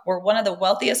book. We're one of the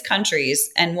wealthiest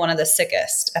countries and one of the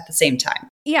sickest at the same time.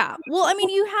 Yeah. Well,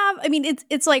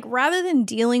 it's like rather than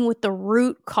dealing with the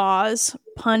root cause,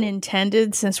 pun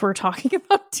intended, since we're talking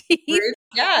about teeth.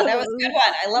 Yeah, that was a good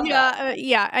one. I love that.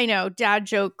 Yeah, I know. Dad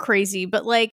joke crazy. But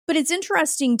it's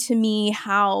interesting to me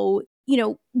how,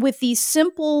 with these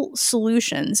simple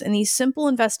solutions and these simple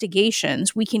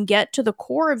investigations, we can get to the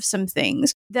core of some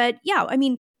things that,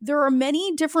 there are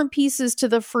many different pieces to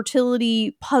the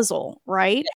fertility puzzle,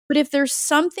 right? Yeah. But if there's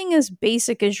something as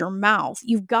basic as your mouth,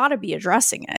 you've got to be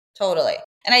addressing it. Totally.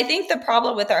 And I think the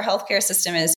problem with our healthcare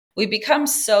system is we become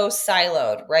so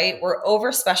siloed, right? We're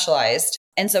over specialized.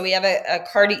 And so we have a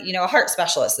heart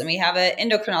specialist, and we have an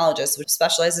endocrinologist, which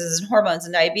specializes in hormones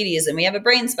and diabetes. And we have a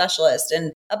brain specialist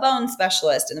and a bone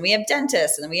specialist. And then we have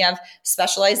dentists, and then we have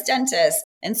specialized dentists.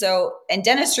 And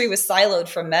dentistry was siloed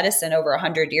from medicine over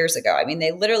 100 years ago.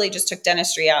 They literally just took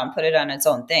dentistry out and put it on its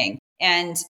own thing.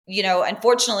 And,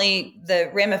 unfortunately,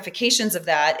 the ramifications of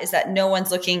that is that no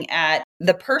one's looking at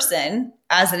the person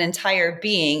as an entire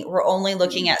being. We're only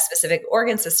looking at specific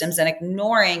organ systems and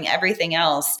ignoring everything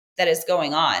else that is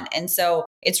going on. And so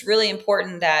it's really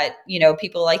important that,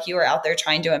 people like you are out there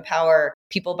trying to empower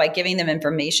people by giving them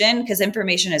information, because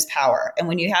information is power. And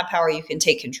when you have power, you can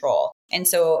take control. And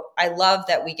so I love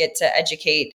that we get to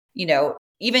educate,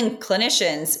 even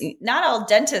clinicians. Not all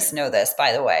dentists know this,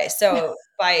 by the way. So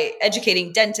by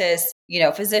educating dentists,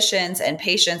 physicians and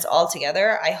patients all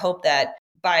together, I hope that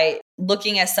by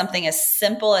looking at something as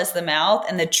simple as the mouth,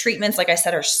 and the treatments, like I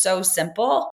said, are so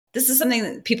simple, this is something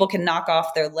that people can knock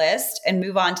off their list and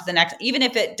move on to the next. Even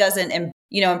if it doesn't,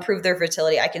 improve their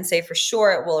fertility, I can say for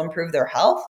sure it will improve their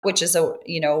health, which is a,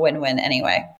 win-win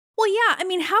anyway. Well,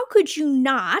 yeah. How could you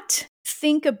not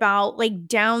think about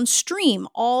downstream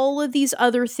all of these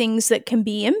other things that can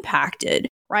be impacted,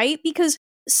 right? Because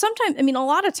sometimes, a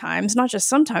lot of times, not just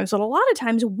sometimes, but a lot of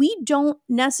times we don't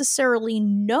necessarily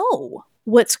know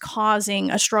what's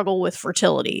causing a struggle with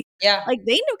fertility. Yeah. Like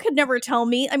they could never tell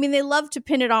me. I mean, they love to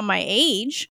pin it on my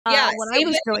age. Yeah. When I Same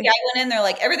was with growing me. I went in there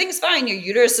like, everything's fine. Your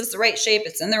uterus is the right shape.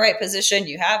 It's in the right position.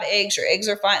 You have eggs. Your eggs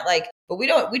are fine. Like, but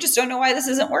we just don't know why this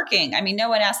isn't working. I mean, no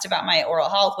one asked about my oral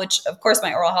health, which of course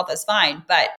my oral health is fine,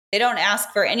 but they don't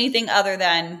ask for anything other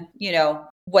than,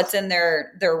 what's in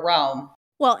their realm.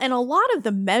 Well, and a lot of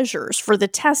the measures for the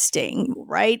testing,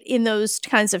 right, in those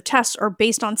kinds of tests are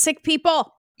based on sick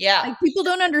people. Yeah. Like people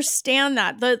don't understand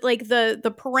that.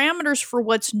 The parameters for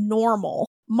what's normal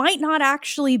might not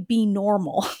actually be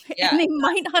normal. Yeah. And they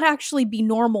might not actually be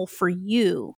normal for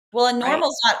you. Well, and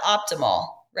normal's not optimal,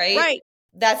 right? Right.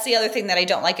 That's the other thing that I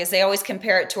don't like is they always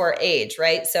compare it to our age,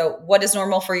 right? So what is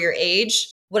normal for your age?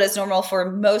 What is normal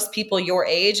for most people your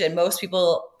age? And most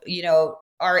people,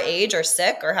 our age are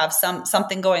sick or have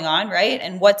something going on, right?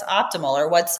 And what's optimal or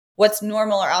what's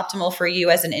normal or optimal for you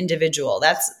as an individual?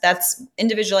 That's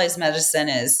individualized medicine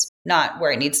is not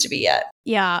where it needs to be yet.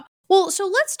 Yeah. Well, so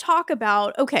let's talk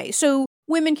about, okay, so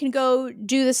women can go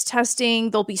do this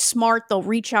testing. They'll be smart. They'll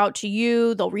reach out to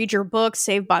you. They'll read your book,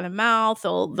 Saved by the Mouth.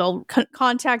 They'll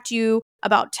contact you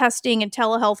about testing and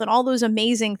telehealth and all those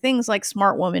amazing things like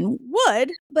smart women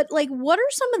would. But like, what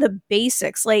are some of the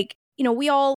basics? Like, we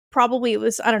all probably, it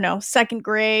was, I don't know, second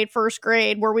grade, first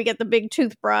grade, where we get the big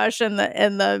toothbrush and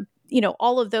the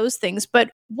all of those things. But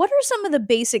what are some of the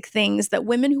basic things that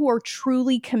women who are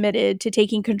truly committed to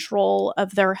taking control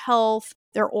of their health,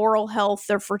 their oral health,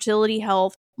 their fertility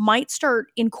health might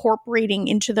start incorporating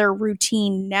into their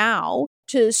routine now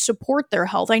to support their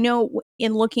health? I know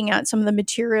in looking at some of the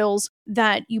materials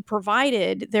that you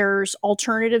provided, there's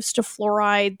alternatives to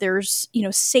fluoride, there's,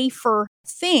 safer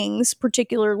things,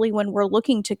 particularly when we're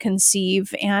looking to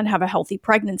conceive and have a healthy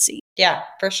pregnancy. Yeah,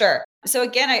 for sure. So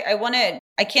again,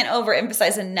 I can't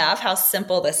overemphasize enough how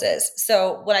simple this is.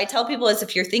 So what I tell people is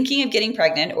if you're thinking of getting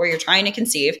pregnant or you're trying to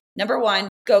conceive, number one,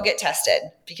 go get tested.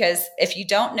 Because if you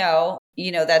don't know,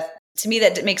 that to me,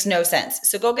 that makes no sense.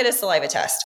 So go get a saliva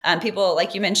test. People,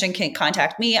 like you mentioned, can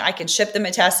contact me. I can ship them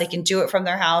a test. They can do it from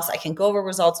their house. I can go over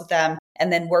results with them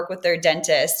and then work with their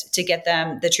dentist to get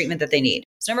them the treatment that they need.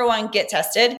 So number one, get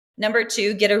tested. Number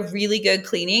two, get a really good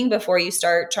cleaning before you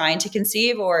start trying to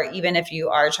conceive, or even if you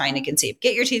are trying to conceive.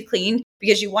 Get your teeth cleaned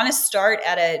because you want to start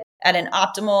at an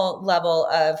optimal level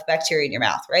of bacteria in your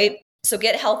mouth, right? So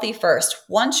get healthy first.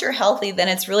 Once you're healthy, then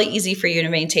it's really easy for you to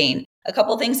maintain. A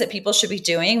couple things that people should be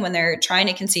doing when they're trying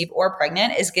to conceive or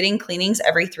pregnant is getting cleanings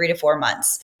every 3 to 4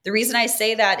 months. The reason I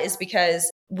say that is because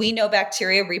we know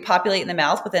bacteria repopulate in the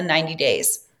mouth within 90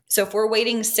 days. So if we're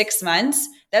waiting 6 months,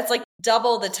 that's like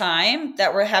double the time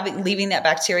that we're leaving that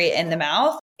bacteria in the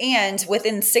mouth. And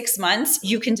within 6 months,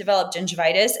 you can develop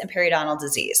gingivitis and periodontal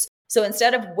disease. So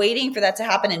instead of waiting for that to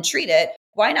happen and treat it,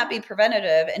 why not be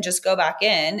preventative and just go back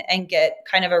in and get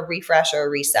kind of a refresh or a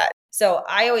reset? So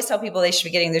I always tell people they should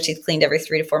be getting their teeth cleaned every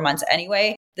 3 to 4 months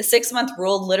anyway. The 6-month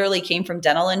rule literally came from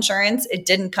dental insurance. It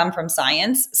didn't come from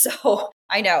science. So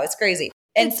I know it's crazy.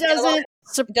 And it doesn't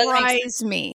surprise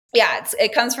me. Yeah,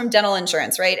 it comes from dental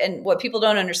insurance, right? And what people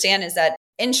don't understand is that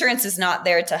insurance is not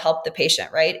there to help the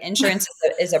patient, right? Insurance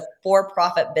is a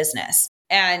for-profit business.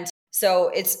 And so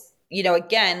it's,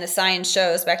 again, the science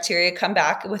shows bacteria come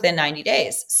back within 90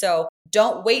 days. So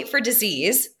don't wait for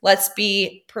disease. Let's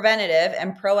be preventative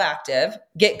and proactive.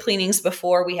 Get cleanings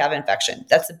before we have infection.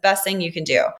 That's the best thing you can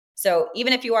do. So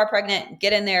even if you are pregnant,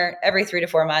 get in there every 3 to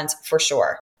 4 months for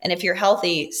sure. And if you're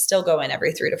healthy, still go in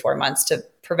every 3 to 4 months to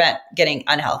prevent getting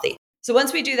unhealthy. So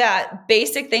once we do that,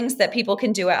 basic things that people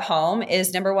can do at home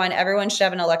is number one, everyone should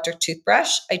have an electric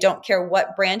toothbrush. I don't care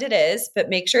what brand it is, but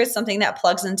make sure it's something that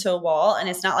plugs into a wall and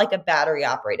it's not like a battery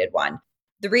operated one.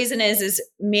 The reason is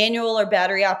manual or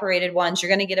battery operated ones, you're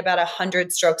going to get about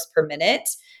 100 strokes per minute.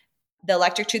 The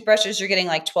electric toothbrushes, you're getting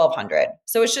like 1,200.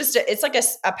 So it's like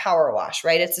a power wash,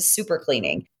 right? It's a super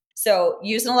cleaning. So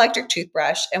use an electric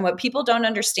toothbrush. And what people don't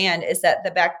understand is that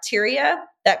the bacteria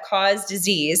that cause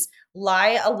disease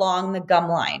lie along the gum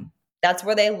line. That's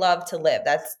where they love to live.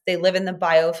 They live in the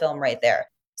biofilm right there.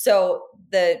 So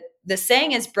the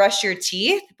saying is brush your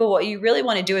teeth, but what you really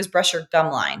want to do is brush your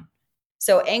gum line.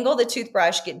 So angle the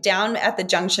toothbrush, get down at the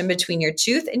junction between your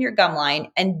tooth and your gum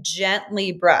line and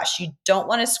gently brush. You don't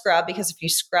want to scrub because if you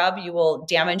scrub, you will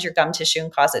damage your gum tissue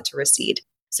and cause it to recede.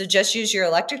 So just use your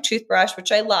electric toothbrush,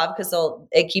 which I love because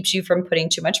it keeps you from putting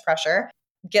too much pressure.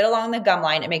 Get along the gum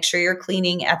line and make sure you're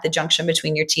cleaning at the junction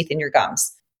between your teeth and your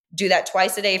gums. Do that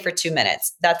twice a day for 2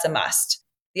 minutes. That's a must.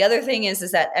 The other thing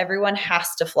is that everyone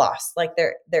has to floss. Like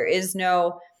there is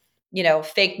no,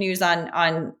 fake news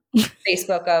on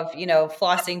Facebook of,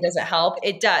 flossing doesn't help.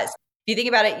 It does. If you think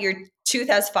about it, your tooth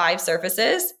has 5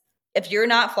 surfaces. If you're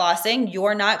not flossing,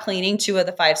 you're not cleaning 2 of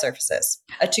the 5 surfaces.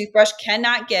 A toothbrush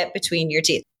cannot get between your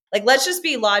teeth. Like, let's just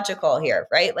be logical here,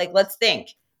 right? Like, let's think.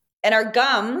 And our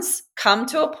gums come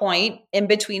to a point in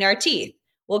between our teeth.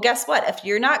 Well, guess what? If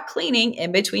you're not cleaning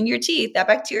in between your teeth, that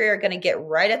bacteria are going to get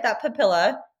right at that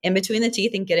papilla in between the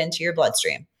teeth and get into your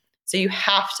bloodstream. So you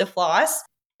have to floss.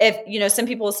 If, some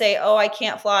people will say, oh, I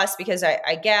can't floss because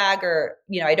I gag, or,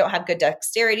 I don't have good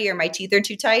dexterity, or my teeth are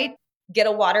too tight. Get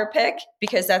a water pick,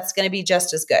 because that's going to be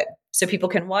just as good. So people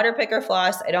can water pick or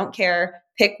floss. I don't care.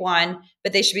 Pick one,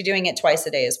 but they should be doing it twice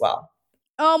a day as well.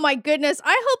 Oh my goodness.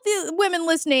 I hope the women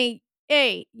listening,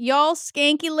 hey, y'all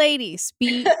skanky ladies,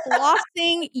 be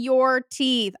flossing your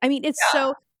teeth. I mean, it's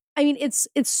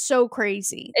so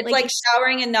crazy. It's like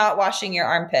showering and not washing your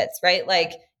armpits, right?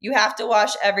 Like, you have to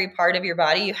wash every part of your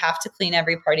body. You have to clean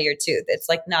every part of your tooth. It's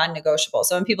like non-negotiable.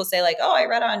 So when people say like, oh, I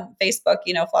read on Facebook,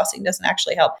 flossing doesn't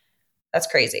actually help. That's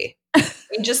crazy.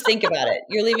 Just think about it.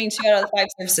 You're leaving 2 out of the 5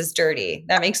 surfaces dirty.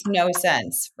 That makes no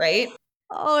sense, right?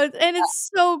 Oh, and it's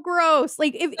so gross.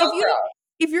 Like,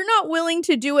 if you're not willing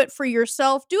to do it for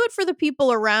yourself, do it for the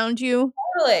people around you.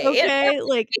 Totally.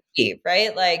 Okay.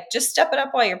 Right? Like, just step it up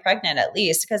while you're pregnant, at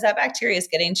least, because that bacteria is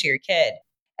getting to your kid.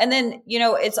 And then,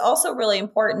 it's also really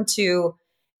important to,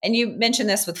 and you mentioned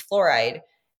this with fluoride,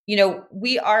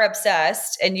 we are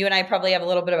obsessed, and you and I probably have a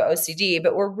little bit of OCD,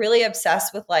 but we're really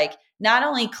obsessed with like not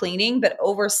only cleaning, but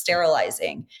over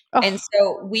sterilizing. Oh. And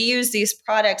so we use these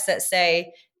products that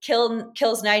say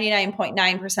kills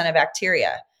 99.9% of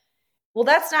bacteria. Well,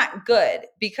 that's not good,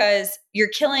 because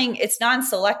it's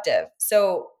non-selective.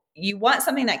 So you want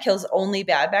something that kills only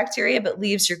bad bacteria, but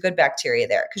leaves your good bacteria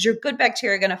there, because your good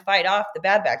bacteria are going to fight off the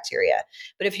bad bacteria.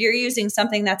 But if you're using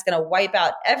something that's going to wipe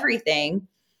out everything,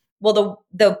 well,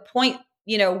 the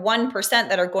 1%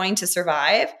 that are going to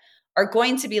survive are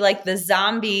going to be like the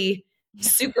zombie,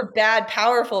 super bad,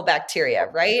 powerful bacteria,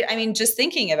 right? I mean, just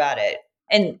thinking about it.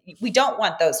 And we don't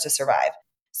want those to survive.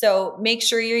 So make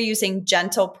sure you're using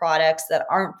gentle products that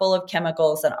aren't full of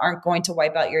chemicals, that aren't going to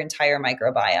wipe out your entire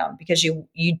microbiome, because you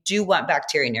do want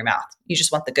bacteria in your mouth. You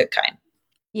just want the good kind.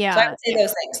 Yeah. So I would say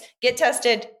those things. Get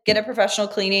tested, get a professional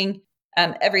cleaning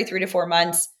every 3 to 4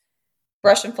 months.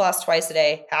 Brush and floss twice a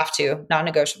day. Have to,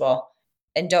 non-negotiable.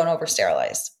 And don't over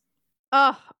sterilize.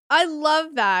 Oh, I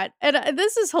love that. And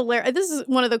this is hilarious. This is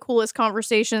one of the coolest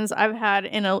conversations I've had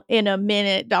in a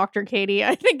minute, Dr. Katie.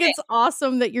 I think it's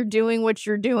awesome that you're doing what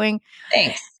you're doing.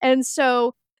 Thanks. And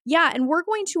so, yeah, and we're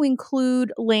going to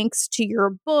include links to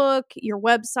your book, your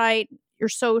website, your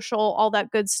social, all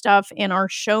that good stuff in our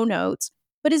show notes.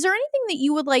 But is there anything that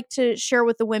you would like to share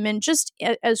with the women just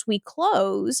as we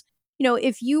close?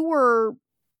 If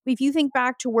you think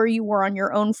back to where you were on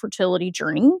your own fertility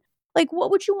journey, like,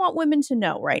 what would you want women to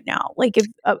know right now? Like, if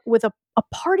with a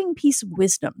parting piece of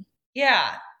wisdom.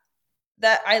 Yeah,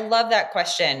 I love that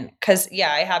question, because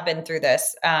I have been through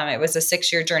this. It was a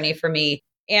 6-year journey for me.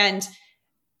 And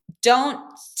don't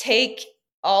take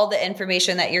all the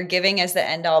information that you're giving as the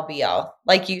end all be all.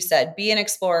 Like you said, be an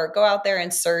explorer, go out there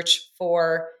and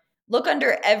look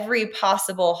under every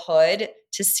possible hood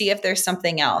to see if there's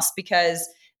something else, because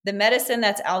the medicine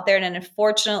that's out there, and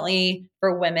unfortunately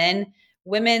for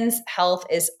women's health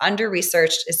is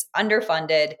under-researched, is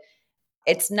underfunded.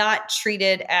 It's not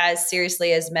treated as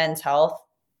seriously as men's health.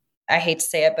 I hate to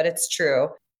say it, but it's true.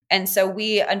 And so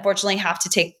we unfortunately have to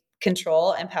take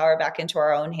control and power back into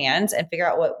our own hands and figure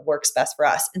out what works best for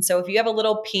us. And so if you have a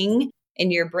little ping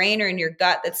in your brain or in your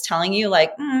gut that's telling you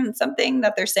like, something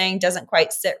that they're saying doesn't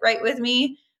quite sit right with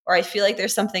me, or I feel like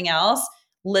there's something else,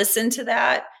 listen to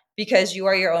that, because you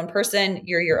are your own person,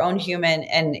 you're your own human,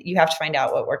 and you have to find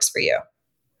out what works for you.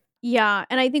 Yeah.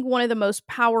 And I think one of the most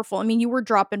powerful, you were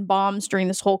dropping bombs during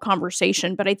this whole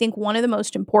conversation, but I think one of the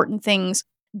most important things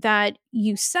that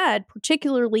you said,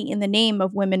 particularly in the name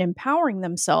of women empowering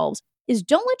themselves, is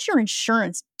don't let your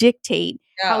insurance dictate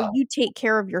how you take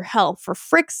care of your health. For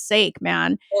frick's sake,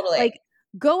 man. Totally. Like,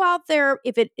 go out there.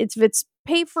 If it's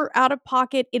paid for out of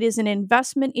pocket, it is an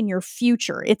investment in your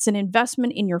future. It's an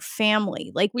investment in your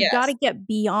family. Like, we've got to get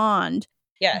beyond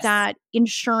that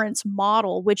insurance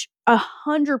model, which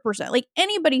 100%, like,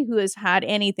 anybody who has had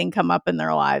anything come up in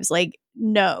their lives, like,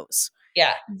 knows.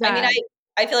 Yeah.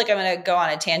 I feel like I'm going to go on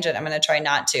a tangent. I'm going to try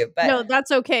not to, but no,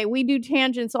 that's okay. We do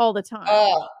tangents all the time.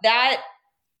 Oh,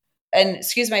 and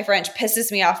excuse my French,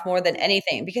 pisses me off more than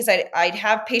anything, because I'd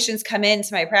have patients come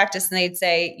into my practice and they'd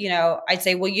say, I'd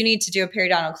say, well, you need to do a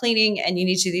periodontal cleaning and you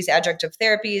need to do these adjunctive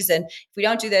therapies. And if we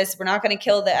don't do this, we're not going to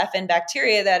kill the FN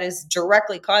bacteria that is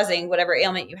directly causing whatever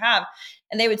ailment you have.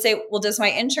 And they would say, well, does my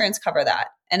insurance cover that?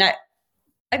 And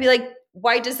I'd be like,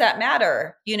 why does that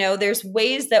matter? There's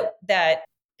ways that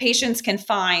patients can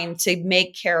find to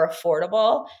make care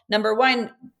affordable. Number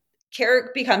one,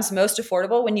 care becomes most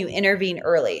affordable when you intervene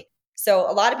early. So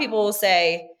a lot of people will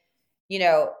say,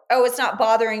 oh, it's not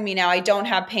bothering me now. I don't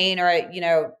have pain,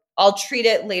 or, I'll treat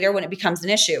it later when it becomes an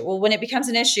issue. Well, when it becomes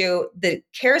an issue, the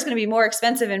care is going to be more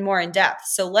expensive and more in depth.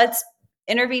 So let's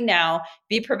intervene now,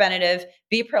 be preventative,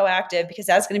 be proactive, because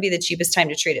that's going to be the cheapest time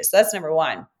to treat it. So that's number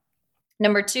one.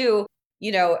 Number two,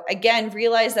 again,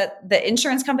 realize that the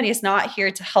insurance company is not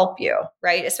here to help you,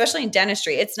 right? Especially in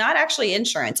dentistry. It's not actually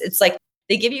insurance. It's like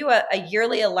they give you a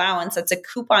yearly allowance that's a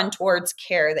coupon towards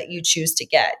care that you choose to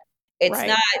get. It's Right.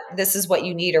 not, this is what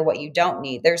you need or what you don't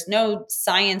need. There's no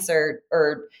science or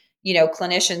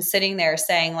clinicians sitting there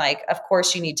saying like, of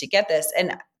course you need to get this.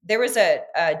 And there was a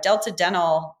Delta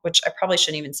Dental, which I probably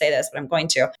shouldn't even say this, but I'm going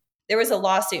to. There was a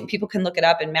lawsuit, and people can look it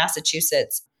up, in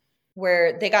Massachusetts,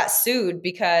 where they got sued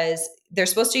because they're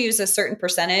supposed to use a certain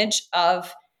percentage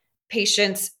of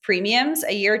patients' premiums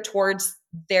a year towards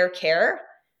their care,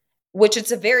 which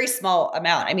it's a very small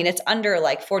amount. I mean, it's under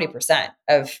like 40%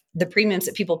 of the premiums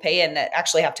that people pay in that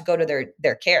actually have to go to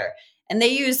their care. And they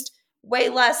used way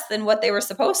less than what they were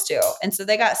supposed to. And so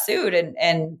they got sued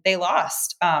and they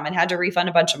lost and had to refund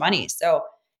a bunch of money. So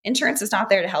insurance is not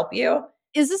there to help you.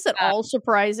 Is this at all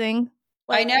surprising?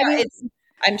 I know.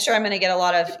 I'm sure I'm going to get a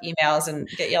lot of emails and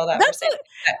get yelled at for saying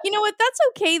that. You know what? That's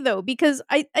okay, though, because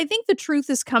I think the truth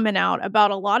is coming out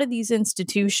about a lot of these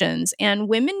institutions, and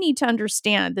women need to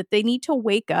understand that they need to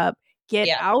wake up, get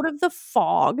out of the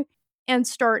fog, and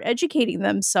start educating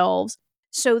themselves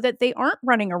so that they aren't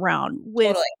running around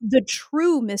with the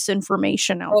true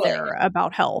misinformation out there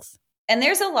about health. And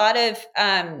there's a lot of,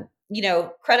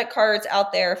 credit cards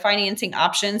out there, financing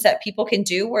options that people can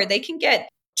do where they can get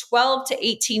 12 to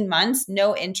 18 months,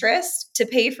 no interest, to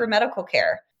pay for medical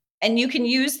care. And you can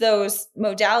use those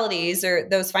modalities or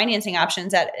those financing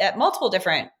options at multiple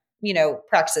different,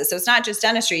 practices. So it's not just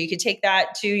dentistry. You could take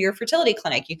that to your fertility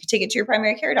clinic. You could take it to your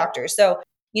primary care doctor. So,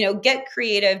 get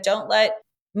creative. Don't let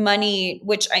money,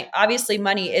 obviously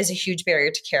money is a huge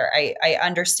barrier to care. I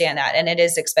understand that. And it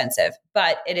is expensive,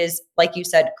 but it is, like you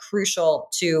said, crucial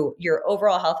to your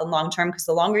overall health and long-term, because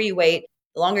the longer you wait,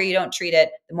 the longer you don't treat it,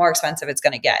 the more expensive it's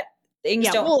going to get. Things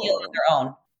don't heal on their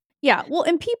own. Yeah. Well,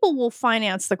 and people will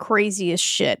finance the craziest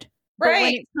shit. Right. But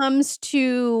when it comes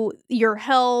to your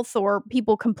health or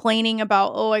people complaining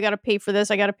about, oh, I got to pay for this,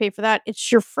 I got to pay for that,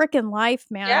 it's your freaking life,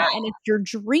 man. Yeah. And it's your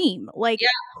dream. Like,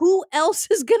 who else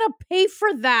is going to pay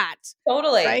for that?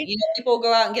 Totally. Right? People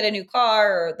go out and get a new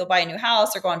car, or they'll buy a new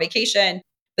house or go on vacation,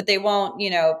 but they won't,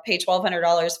 pay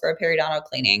 $1,200 for a periodontal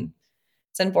cleaning.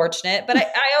 It's unfortunate. But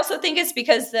I also think it's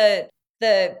because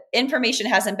the information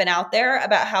hasn't been out there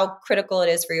about how critical it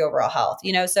is for your overall health.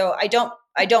 So I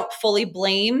don't fully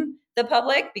blame the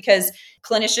public, because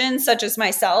clinicians such as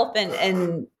myself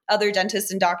and other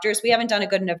dentists and doctors, we haven't done a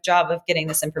good enough job of getting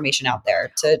this information out there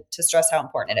to stress how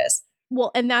important it is.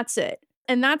 Well, and that's it.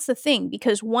 And that's the thing,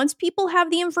 because once people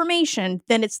have the information,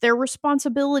 then it's their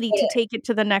responsibility to take it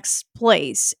to the next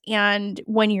place. And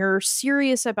when you're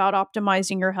serious about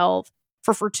optimizing your health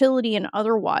for fertility and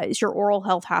otherwise, your oral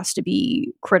health has to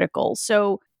be critical.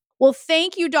 So, well,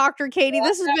 thank you, Dr. Katie.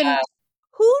 This has been,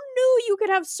 who knew you could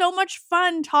have so much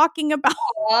fun talking about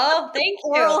thank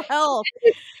oral you. health?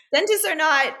 Dentists are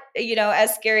not,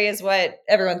 as scary as what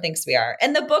everyone thinks we are.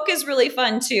 And the book is really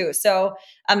fun too. So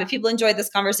if people enjoyed this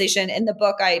conversation, in the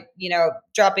book,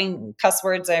 dropping cuss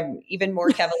words, I'm even more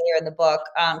cavalier in the book,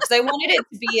 because I wanted it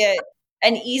to be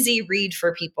an easy read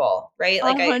for people, right?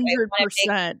 Like 100%. I want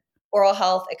to make oral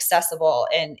health accessible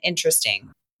and interesting.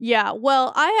 Yeah,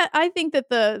 well, I think that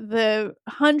the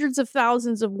hundreds of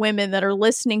thousands of women that are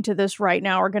listening to this right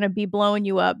now are going to be blowing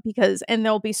you up, and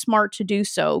they'll be smart to do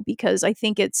so, because I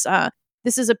think it's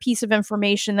this is a piece of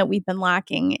information that we've been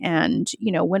lacking. And,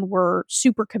 when we're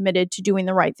super committed to doing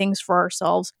the right things for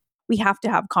ourselves, we have to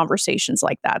have conversations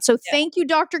like that. So thank you,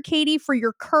 Dr. Katie, for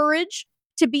your courage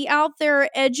to be out there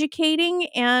educating,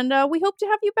 and we hope to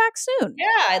have you back soon.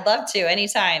 Yeah, I'd love to.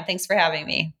 Anytime. Thanks for having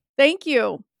me. Thank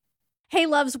you. Hey,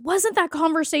 loves, wasn't that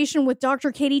conversation with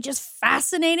Dr. Katie just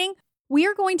fascinating? We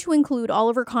are going to include all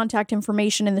of her contact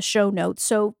information in the show notes,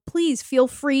 so please feel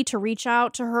free to reach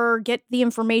out to her, get the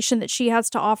information that she has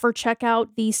to offer, check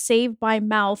out the Saved by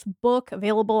Mouth book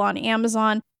available on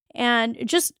Amazon, and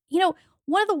just,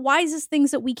 one of the wisest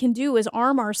things that we can do is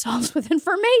arm ourselves with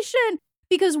information,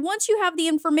 because once you have the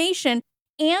information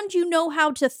and you know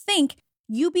how to think,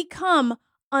 you become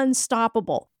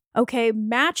unstoppable, okay?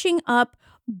 Matching up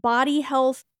body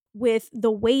health with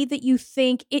the way that you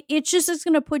think, it just is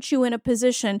going to put you in a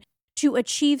position to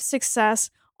achieve success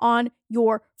on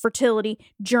your fertility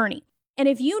journey. And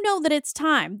if you know that it's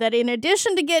time, that in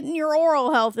addition to getting your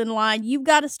oral health in line, you've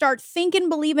got to start thinking,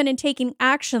 believing, and taking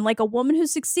action like a woman who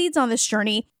succeeds on this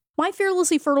journey, my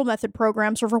Fearlessly Fertile Method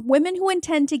programs are for women who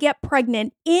intend to get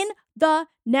pregnant in the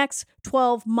next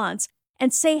 12 months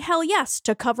and say hell yes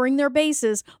to covering their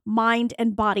bases, mind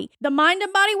and body. The mind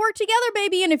and body work together,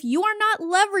 baby. And if you are not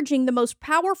leveraging the most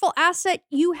powerful asset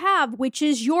you have, which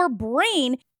is your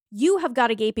brain, you have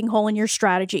got a gaping hole in your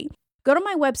strategy. Go to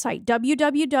my website,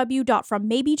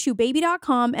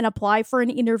 www.frommaybe2baby.com, and apply for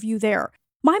an interview there.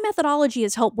 My methodology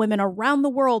has helped women around the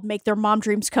world make their mom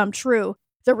dreams come true.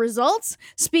 The results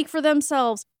speak for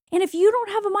themselves. And if you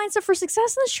don't have a mindset for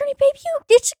success in this journey, baby,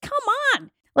 come on.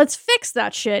 Let's fix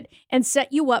that shit and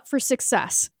set you up for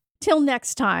success. Till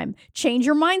next time, change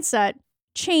your mindset,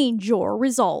 change your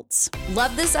results.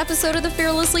 Love this episode of the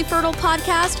Fearlessly Fertile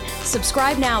podcast?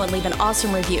 Subscribe now and leave an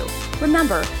awesome review.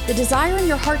 Remember, the desire in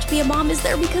your heart to be a mom is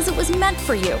there because it was meant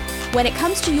for you. When it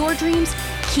comes to your dreams,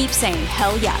 keep saying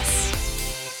hell yes.